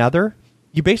version to another,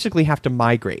 you basically have to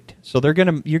migrate. So you're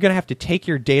gonna have to take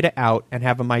your data out and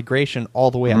have a migration all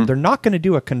the way up. They're not going to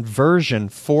do a conversion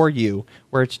for you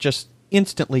where it's just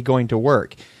instantly going to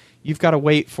work. You've got to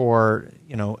wait for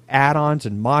add-ons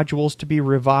and modules to be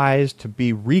revised, to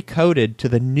be recoded to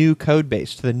the new code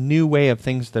base, to the new way of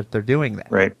things that they're doing that.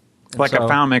 Right. It's like a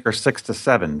FileMaker 6 to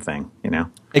 7 thing,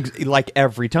 like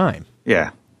every time.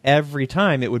 Yeah. Every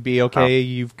time it would be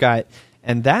you've got,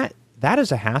 and that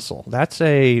is a hassle. That's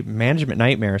a management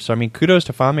nightmare. So, I mean, kudos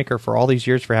to FileMaker for all these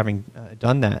years for having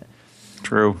done that.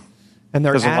 True. And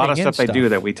there's a lot of stuff they do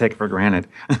that we take for granted.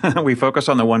 We focus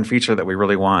on the one feature that we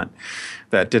really want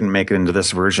that didn't make it into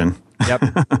this version. Yep.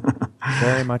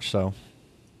 Very much so.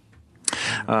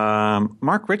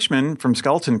 Mark Richmond from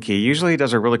Skeleton Key usually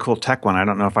does a really cool tech one. I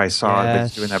don't know if I saw that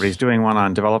he's doing that, but he's doing one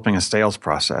on developing a sales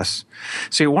process.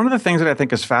 See, one of the things that I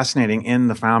think is fascinating in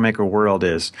the FileMaker world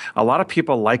is a lot of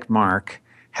people like Mark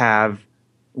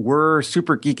were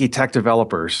super geeky tech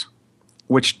developers,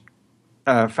 which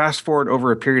fast forward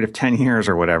over a period of 10 years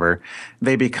or whatever,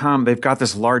 they've got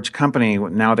this large company.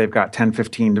 Now they've got 10,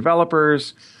 15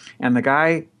 developers, and the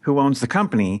guy who owns the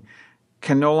company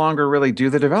can no longer really do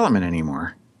the development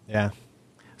anymore. Yeah.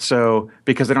 So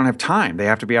because they don't have time, they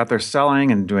have to be out there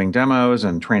selling and doing demos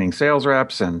and training sales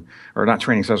reps or not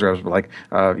training sales reps, but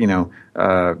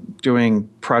doing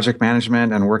project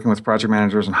management and working with project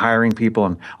managers and hiring people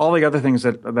and all the other things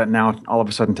that now all of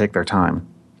a sudden take their time.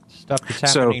 Stuff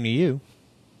that's happening to you.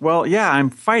 Well, yeah, I'm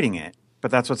fighting it,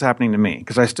 but that's what's happening to me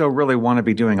because I still really want to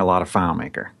be doing a lot of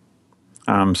FileMaker.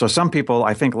 So some people,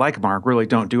 I think, like Mark, really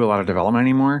don't do a lot of development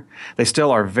anymore. They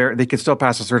still are they could still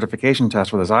pass a certification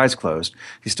test with his eyes closed.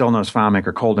 He still knows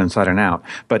FileMaker cold inside and out,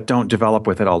 but don't develop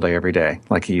with it all day, every day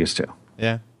like he used to.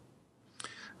 Yeah.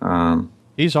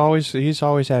 He's always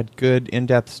had good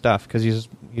in-depth stuff because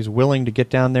he's willing to get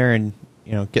down there and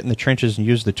get in the trenches and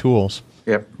use the tools.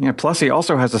 Yep. Yeah. Plus, he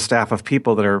also has a staff of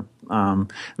people that are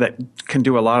that can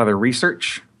do a lot of the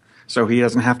research. So he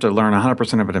doesn't have to learn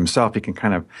 100% of it himself. He can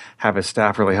kind of have his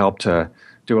staff really help to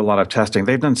do a lot of testing.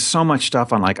 They've done so much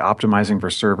stuff on like optimizing for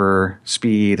server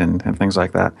speed and things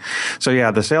like that. So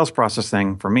yeah, the sales process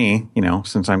thing for me,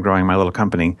 since I'm growing my little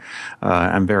company,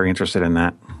 I'm very interested in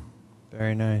that.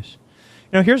 Very nice.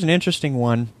 Here's an interesting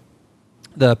one.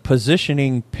 The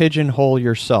positioning pigeonhole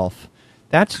yourself.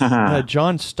 That's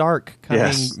John Stark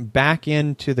coming back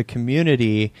into the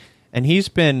community. And he's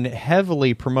been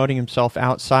heavily promoting himself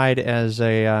outside as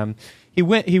he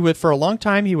went for a long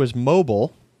time. He was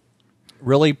mobile,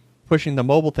 really pushing the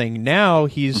mobile thing. Now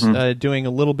he's doing a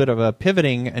little bit of a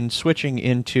pivoting and switching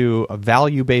into a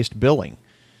value-based billing.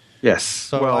 Yes.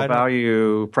 So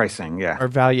value pricing, yeah. Or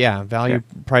value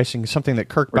pricing, something that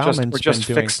Kirk Bauman's been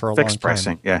doing for a long time. Fixed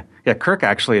pricing, yeah. Yeah, Kirk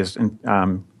actually is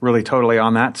really totally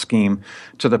on that scheme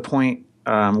to the point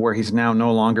where he's now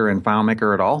no longer in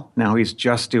FileMaker at all. Now he's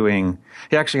just he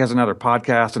actually has another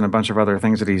podcast and a bunch of other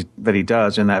things that he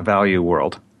does in that value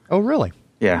world. Oh, really?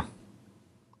 Yeah.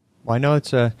 Well, I know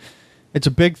it's a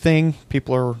big thing.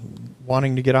 People are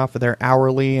wanting to get off of their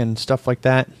hourly and stuff like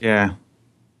that. Yeah.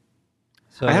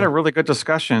 So I had a really good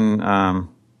discussion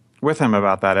with him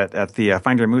about that at the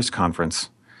Find Your Moose conference.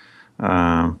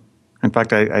 In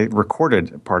fact, I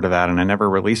recorded part of that and I never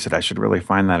released it. I should really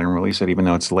find that and release it, even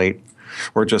though it's late.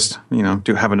 Or just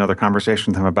do have another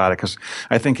conversation with him about it because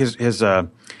I think he's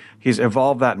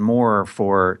evolved that more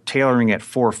for tailoring it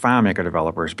for FileMaker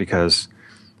developers because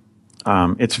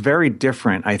it's very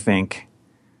different. I think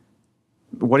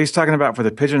what he's talking about for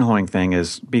the pigeonholing thing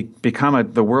is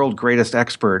become the world greatest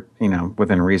expert,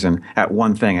 within reason at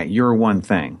one thing, at your one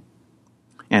thing.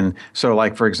 And so,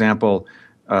 like for example,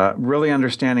 really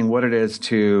understanding what it is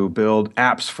to build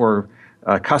apps for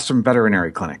custom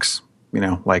veterinary clinics.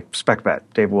 Like SpecVet,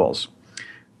 Dave Wools.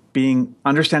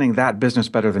 Understanding that business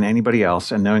better than anybody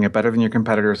else and knowing it better than your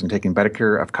competitors and taking better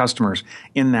care of customers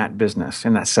in that business,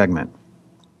 in that segment.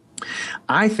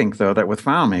 I think, though, that with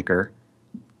FileMaker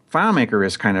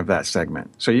is kind of that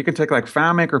segment. So you can take like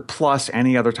FileMaker plus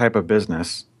any other type of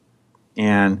business,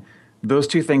 and those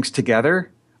two things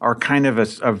together are kind of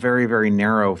a very, very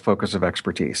narrow focus of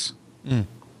expertise. So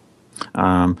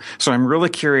I'm really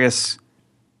curious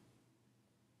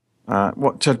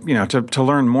to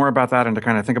learn more about that and to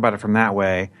kind of think about it from that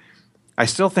way. I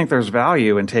still think there's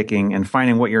value in taking and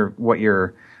finding what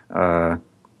your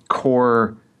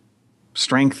core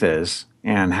strength is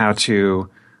and how to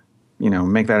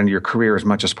make that into your career as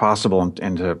much as possible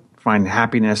and to find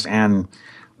happiness and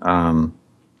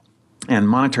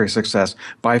monetary success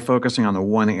by focusing on the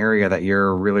one area that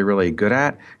you're really, really good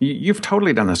at. You've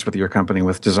totally done this with your company,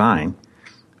 with design,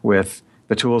 with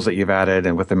the tools that you've added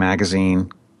and with the magazine.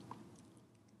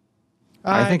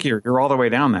 I think you're all the way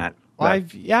down that.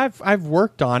 I've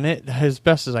worked on it as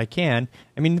best as I can.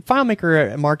 I mean, the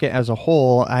FileMaker market as a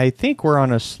whole, I think we're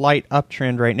on a slight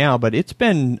uptrend right now, but it's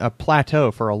been a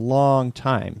plateau for a long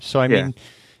time. So I mean,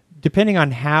 depending on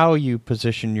how you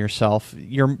position yourself,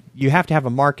 you have to have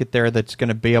a market there that's going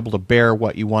to be able to bear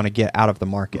what you want to get out of the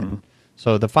market.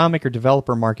 So the FileMaker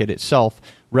developer market itself,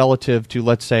 relative to,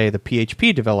 let's say, the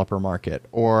PHP developer market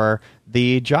or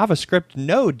the JavaScript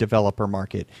Node developer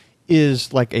market,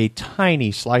 is like a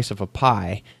tiny slice of a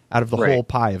pie out of the whole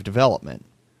pie of development.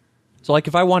 So like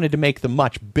if I wanted to make the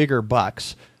much bigger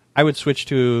bucks, I would switch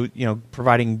to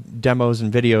providing demos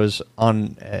and videos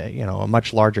on a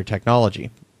much larger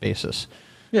technology basis.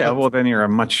 Yeah, well, then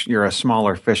you're a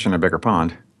smaller fish in a bigger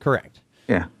pond. Correct.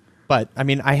 Yeah. But, I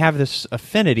mean, I have this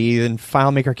affinity, and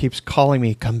FileMaker keeps calling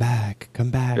me, come back,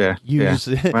 Yeah. use,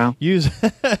 Well, use.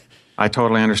 I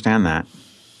totally understand that.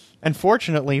 And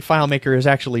fortunately, FileMaker is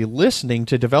actually listening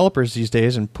to developers these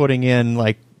days and putting in,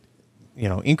 like,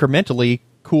 incrementally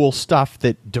cool stuff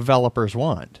that developers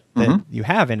want that you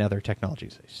have in other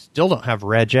technologies. They still don't have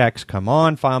regex. Come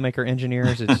on, FileMaker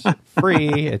engineers. It's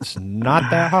free. It's not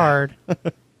that hard.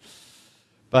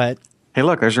 But hey,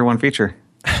 look, there's your one feature.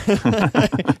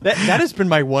 that has been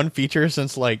my one feature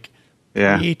since like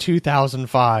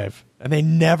 2005, and they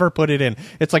never put it in.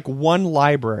 It's like one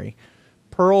library,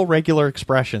 Perl regular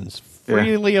expressions,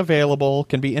 freely available,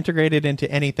 can be integrated into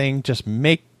anything. Just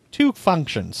make 2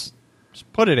 functions,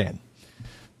 just put it in.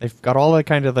 They've got all that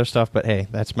kind of other stuff, but hey,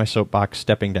 that's my soapbox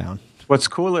stepping down. What's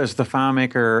cool is the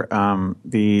FileMaker,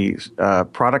 the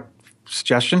product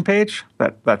suggestion page,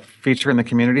 that feature in the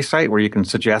community site where you can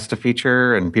suggest a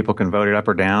feature and people can vote it up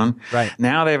or down. Right.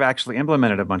 Now they've actually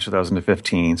implemented a bunch of those into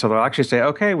 15. So they'll actually say,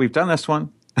 okay, we've done this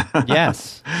one.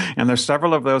 Yes. And there's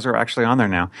several of those are actually on there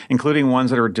now, including ones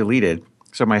that are deleted.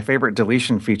 So my favorite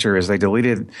deletion feature is they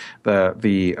deleted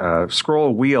the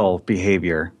scroll wheel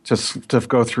behavior to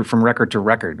go through from record to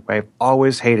record. I've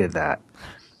always hated that.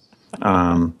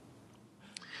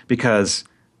 Because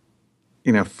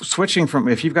switching from,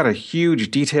 if you've got a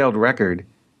huge detailed record,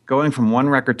 going from one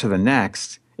record to the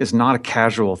next is not a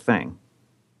casual thing.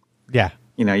 Yeah.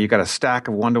 You've got a stack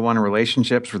of one-to-one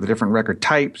relationships for the different record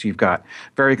types. You've got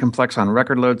very complex on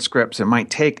record load scripts. It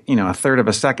might take, a third of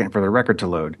a second for the record to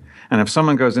load. And if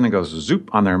someone goes in and goes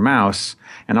zoop on their mouse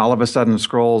and all of a sudden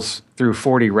scrolls through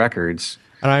 40 records.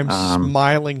 And I'm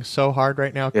smiling so hard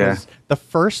right now because the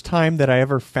first time that I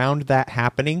ever found that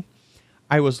happening,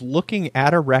 I was looking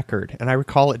at a record, and I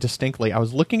recall it distinctly. I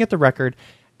was looking at the record,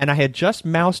 and I had just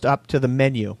moused up to the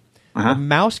menu. The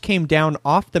mouse came down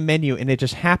off the menu, and it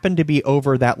just happened to be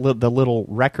over that the little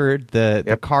record,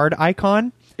 the card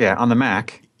icon. Yeah, on the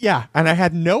Mac. Yeah, and I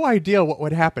had no idea what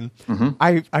would happen.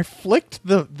 I flicked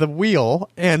the wheel,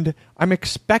 and I'm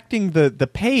expecting the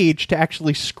page to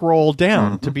actually scroll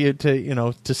down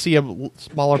to see a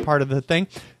smaller part of the thing.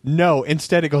 No,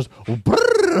 instead it goes.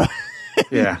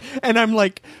 Yeah. And I'm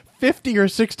like 50 or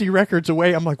 60 records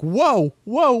away. I'm like, whoa,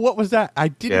 what was that? I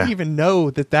didn't even know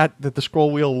that the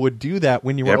scroll wheel would do that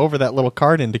when you were over that little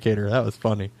card indicator. That was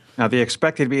funny. Now, the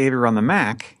expected behavior on the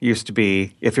Mac used to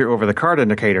be, if you're over the card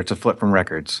indicator, to flip from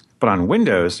records. But on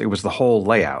Windows, it was the whole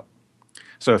layout.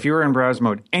 So if you were in browse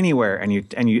mode anywhere and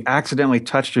you accidentally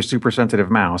touched your super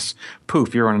sensitive mouse,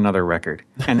 poof, you're on another record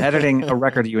and editing a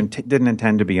record that you didn't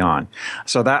intend to be on.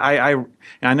 So that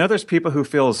I know there's people who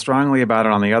feel strongly about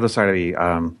it on the other side of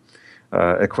the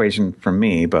equation from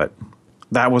me, but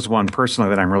that was one personally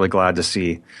that I'm really glad to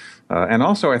see. And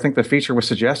also, I think the feature was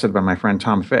suggested by my friend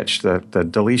Tom Fitch, the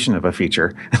deletion of a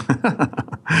feature.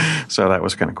 So that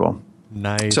was kind of cool.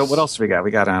 Nice. So what else do we got? We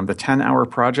got the 10-hour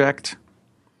project.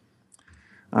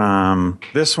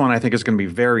 This one I think is going to be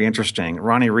very interesting.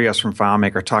 Ronnie Rios from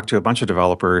FileMaker talked to a bunch of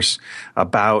developers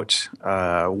about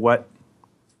what,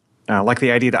 like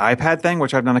the ID to iPad thing,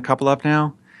 which I've done a couple of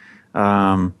now.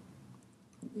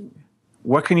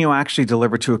 What can you actually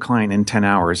deliver to a client in 10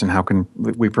 hours, and how can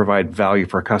we provide value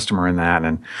for a customer in that?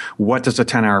 And what does a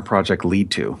 10-hour project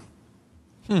lead to?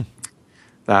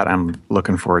 That I'm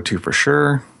looking forward to for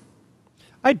sure.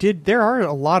 There are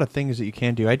a lot of things that you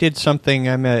can do. I did something.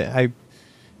 I'm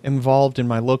involved in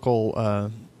my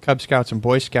local Cub Scouts and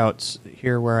Boy Scouts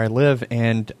here where I live,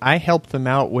 and I helped them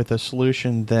out with a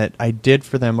solution that I did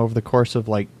for them over the course of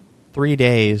like 3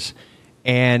 days.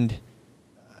 And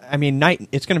I mean,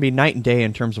 it's going to be night and day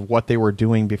in terms of what they were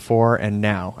doing before and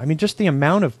now. I mean, just the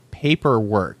amount of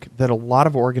paperwork that a lot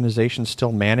of organizations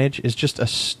still manage is just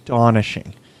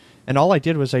astonishing. And all I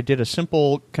did was I did a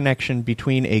simple connection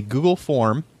between a Google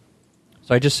form.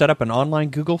 So I just set up an online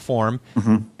Google form,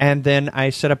 and then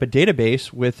I set up a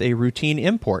database with a routine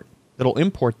import that'll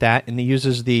import that, and it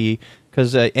uses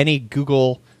because any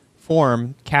Google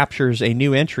form captures a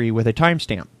new entry with a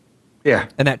timestamp. Yeah.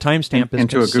 And that timestamp is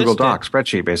into consistent. a Google Doc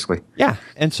spreadsheet, basically. Yeah.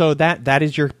 And so that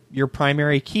is your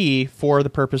primary key for the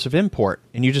purpose of import.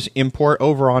 And you just import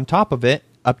over on top of it,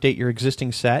 update your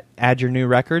existing set, add your new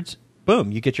records,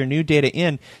 boom, you get your new data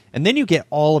in, and then you get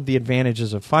all of the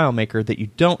advantages of FileMaker that you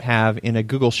don't have in a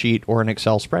Google Sheet or an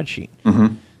Excel spreadsheet.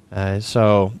 And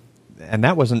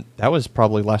that was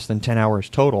probably less than 10 hours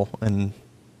total, and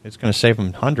it's going to save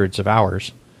them hundreds of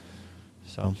hours.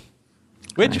 So,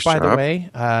 which, nice by job. the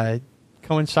way,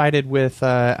 coincided with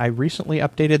I recently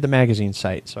updated the magazine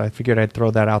site, so I figured I'd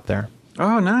throw that out there.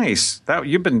 Oh, nice. That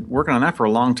you've been working on that for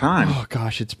a long time. Oh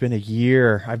gosh, it's been a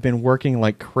year. I've been working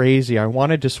like crazy. I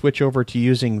wanted to switch over to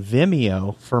using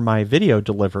Vimeo for my video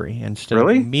delivery instead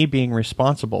Really? of me being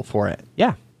responsible for it.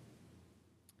 Yeah.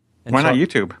 And Why so, not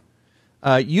YouTube?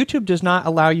 YouTube does not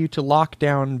allow you to lock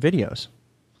down videos.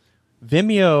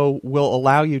 Vimeo will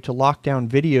allow you to lock down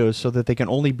videos so that they can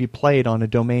only be played on a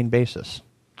domain basis.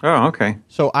 Oh, okay.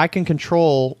 So I can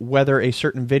control whether a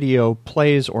certain video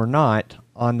plays or not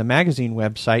on the magazine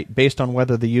website based on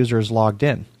whether the user is logged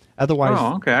in. Otherwise,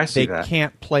 Oh, okay. I see they that.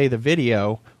 can't play the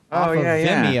video off of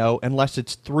yeah. Vimeo unless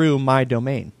it's through my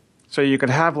domain. So you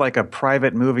could have like a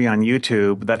private movie on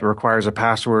YouTube that requires a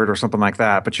password or something like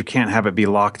that, but you can't have it be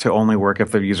locked to only work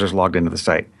if the user's logged into the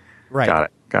site. Right.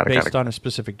 Got it. Based on a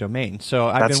specific domain. So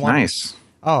I've That's been wanting, nice.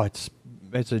 Oh, it's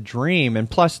a dream, and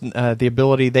plus the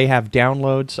ability they have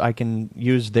downloads. I can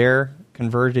use their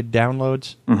converted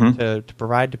downloads to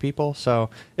provide to people. So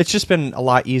it's just been a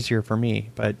lot easier for me.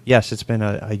 But yes, it's been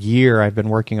a year I've been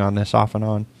working on this off and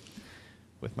on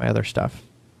with my other stuff.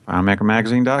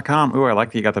 FileMakerMagazine.com. Ooh, I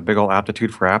like that you got the big old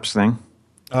aptitude for apps thing.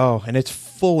 Oh, and it's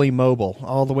fully mobile,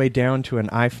 all the way down to an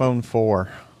iPhone 4.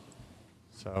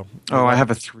 So. Oh, I have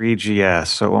a 3GS,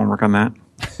 so it won't work on that.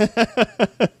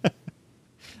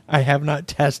 I have not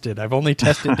tested. I've only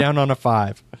tested down on a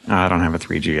 5. No, I don't have a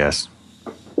 3GS.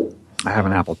 I have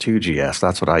an Apple 2GS.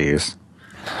 That's what I use.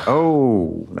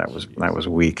 Oh, that was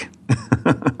weak.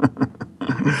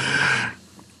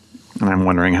 And I'm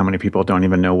wondering how many people don't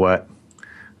even know what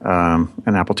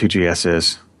an Apple 2GS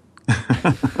is.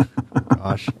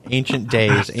 Gosh, ancient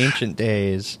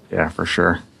days. Yeah, for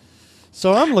sure.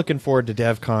 So I'm looking forward to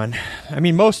DevCon. I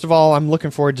mean, most of all, I'm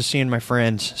looking forward to seeing my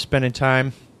friends, spending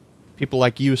time. People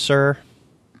like you, sir.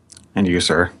 And you,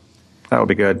 sir. That would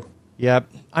be good. Yep.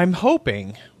 I'm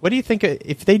hoping. What do you think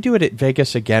if they do it at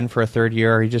Vegas again for a third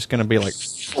year? Are you just going to be like,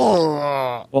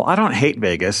 oh. Well, I don't hate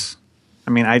Vegas.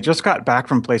 I mean, I just got back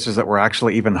from places that were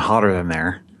actually even hotter than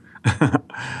there.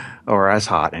 Or as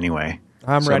hot, anyway.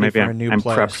 I'm ready for a new place.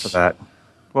 I'm prepped for that.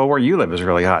 Well, where you live is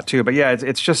really hot, too. But yeah,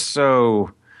 it's just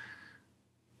so,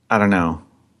 I don't know.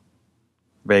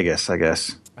 Vegas, I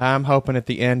guess. I'm hoping at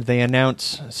the end they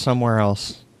announce somewhere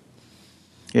else.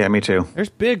 Yeah, me too. There's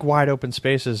big, wide open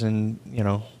spaces in,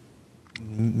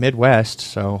 Midwest,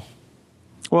 so.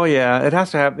 Well, yeah, it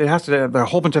has to have there are a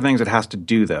whole bunch of things it has to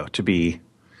do, though, to be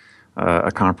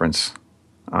a conference.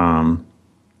 I'm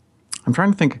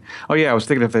trying to think. Oh, yeah, I was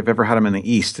thinking if they've ever had them in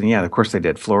the East. And yeah, of course they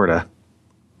did. Florida.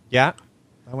 Yeah,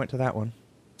 I went to that one.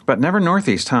 But never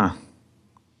Northeast, huh?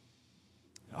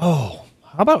 Oh,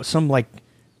 how about some,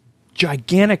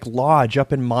 gigantic lodge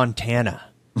up in Montana?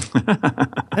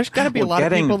 There's got to be a lot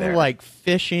of people who like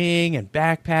fishing and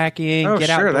backpacking. Oh, get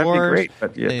sure, outdoors.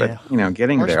 that'd be great. But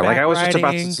getting there. Like I was just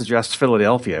about to suggest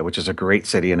Philadelphia, which is a great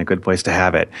city and a good place to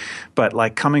have it. But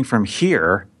like coming from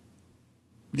here,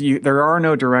 there are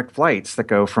no direct flights that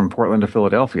go from Portland to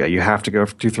Philadelphia. You have to go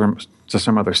to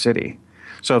some other city.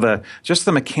 So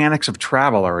the mechanics of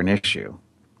travel are an issue.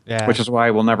 Yeah. Which is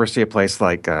why we'll never see a place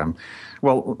like,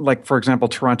 for example,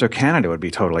 Toronto, Canada would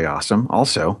be totally awesome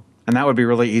also. And that would be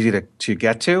really easy to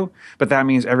get to. But that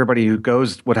means everybody who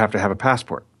goes would have to have a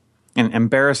passport. And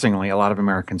embarrassingly, a lot of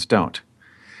Americans don't.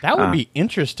 That would be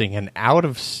interesting and out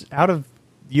of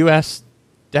U.S.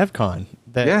 DevCon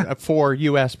for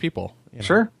U.S. people.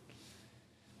 Sure.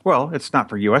 Well, it's not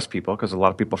for U.S. people because a lot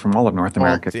of people from all of North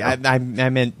America. I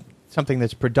meant something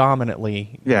that's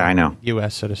predominantly I know.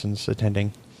 U.S. citizens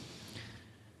attending.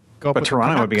 But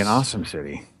Toronto would be an awesome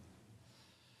city.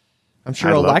 I'm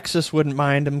sure Alexis wouldn't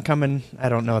mind him coming. I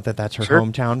don't know that that's her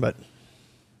hometown, but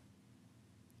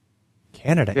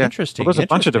Canada, interesting. Well, there's a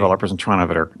bunch of developers in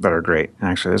Toronto that are great.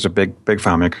 Actually, there's a big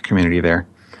FileMaker community there.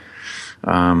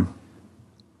 Or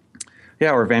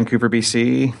Vancouver,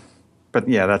 BC. But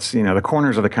yeah, that's the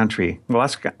corners of the country. Well,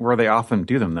 that's where they often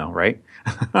do them, though, right?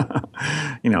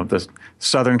 The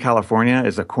Southern California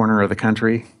is a corner of the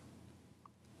country.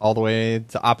 All the way to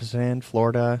the opposite end,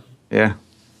 Florida. Yeah,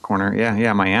 corner.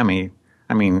 Yeah. Miami.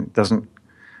 I mean,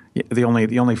 the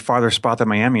only farther spot than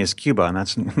Miami is Cuba, and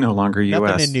that's no longer U.S.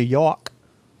 Nothing in New York.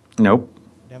 Nope.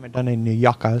 They haven't done any New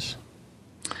Yorkers.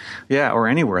 Yeah, or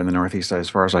anywhere in the Northeast, as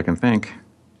far as I can think.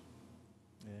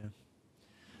 Yeah.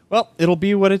 Well, it'll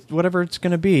be whatever it's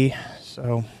going to be.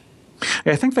 So.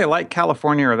 Yeah, I think they like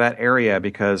California or that area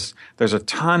because there's a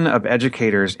ton of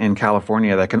educators in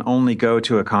California that can only go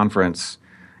to a conference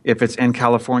if it's in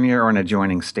California or an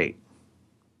adjoining state.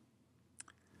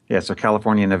 Yeah, so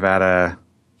California, Nevada,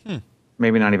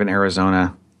 maybe not even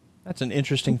Arizona. That's an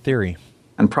interesting theory.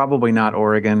 And probably not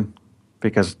Oregon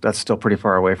because that's still pretty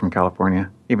far away from California,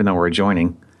 even though we're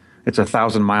adjoining. It's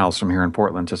 1,000 miles from here in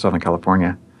Portland to Southern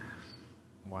California.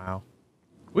 Wow.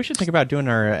 We should think about doing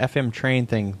our FM train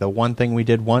thing, the one thing we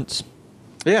did once.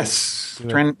 Yes,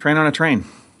 train on a train.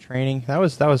 Training. That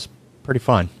was pretty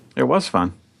fun. It was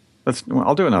fun.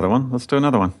 I'll do another one. Let's do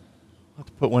another one. Let's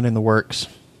put one in the works.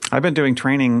 I've been doing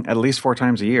training at least 4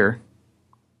 times a year.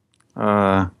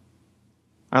 I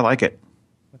like it.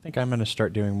 I think I'm going to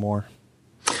start doing more.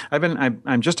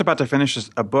 I'm just about to finish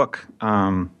a book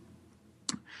on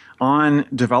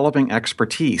developing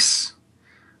expertise.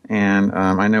 And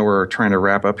I know we're trying to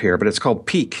wrap up here, but it's called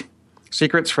Peak: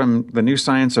 Secrets from the New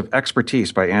Science of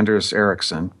Expertise by Anders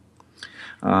Ericsson.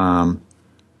 And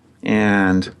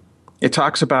it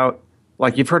talks about,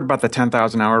 like, you've heard about the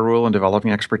 10,000 hour rule in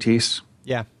developing expertise.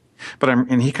 Yeah.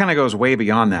 And he kind of goes way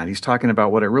beyond that. He's talking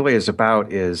about what it really is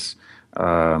about is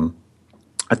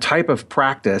a type of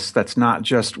practice that's not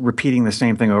just repeating the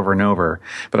same thing over and over,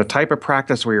 but a type of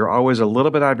practice where you're always a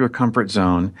little bit out of your comfort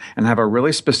zone and have a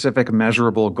really specific,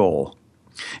 measurable goal.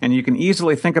 And you can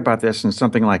easily think about this in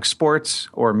something like sports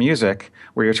or music,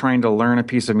 where you're trying to learn a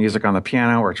piece of music on the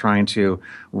piano or trying to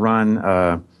run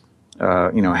a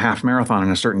half marathon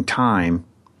in a certain time.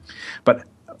 But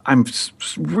I'm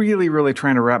really, really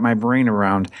trying to wrap my brain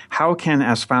around how can,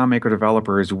 as FileMaker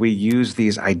developers, we use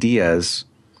these ideas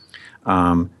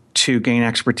to gain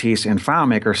expertise in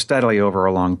FileMaker steadily over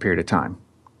a long period of time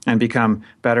and become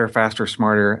better, faster,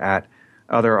 smarter at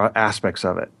other aspects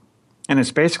of it. And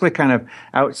it's basically kind of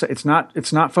outside. It's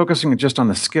not focusing just on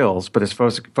the skills, but it's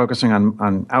focusing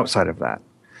on outside of that.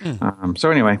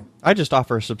 So anyway, I just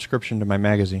offer a subscription to my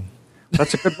magazine.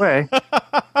 That's a good way.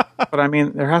 But I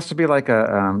mean, there has to be like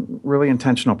a really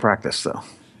intentional practice, though.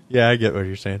 Yeah, I get what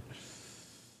you're saying.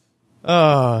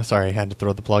 Oh, sorry, I had to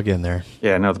throw the plug in there.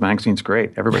 Yeah, no, the magazine's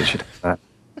great. Everybody should have that.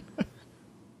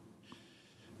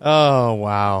 Oh,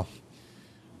 wow.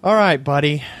 All right,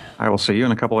 buddy. I will see you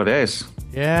in a couple of days.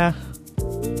 Yeah,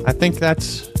 I think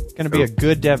that's going to be a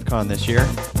good DevCon this year.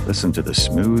 Listen to the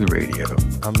smooth radio.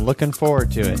 I'm looking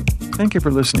forward to it. Thank you for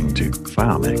listening to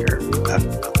FileMaker.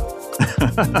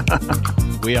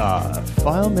 We are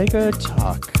FileMaker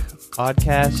Talk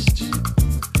podcast.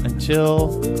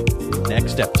 Until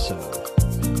next episode.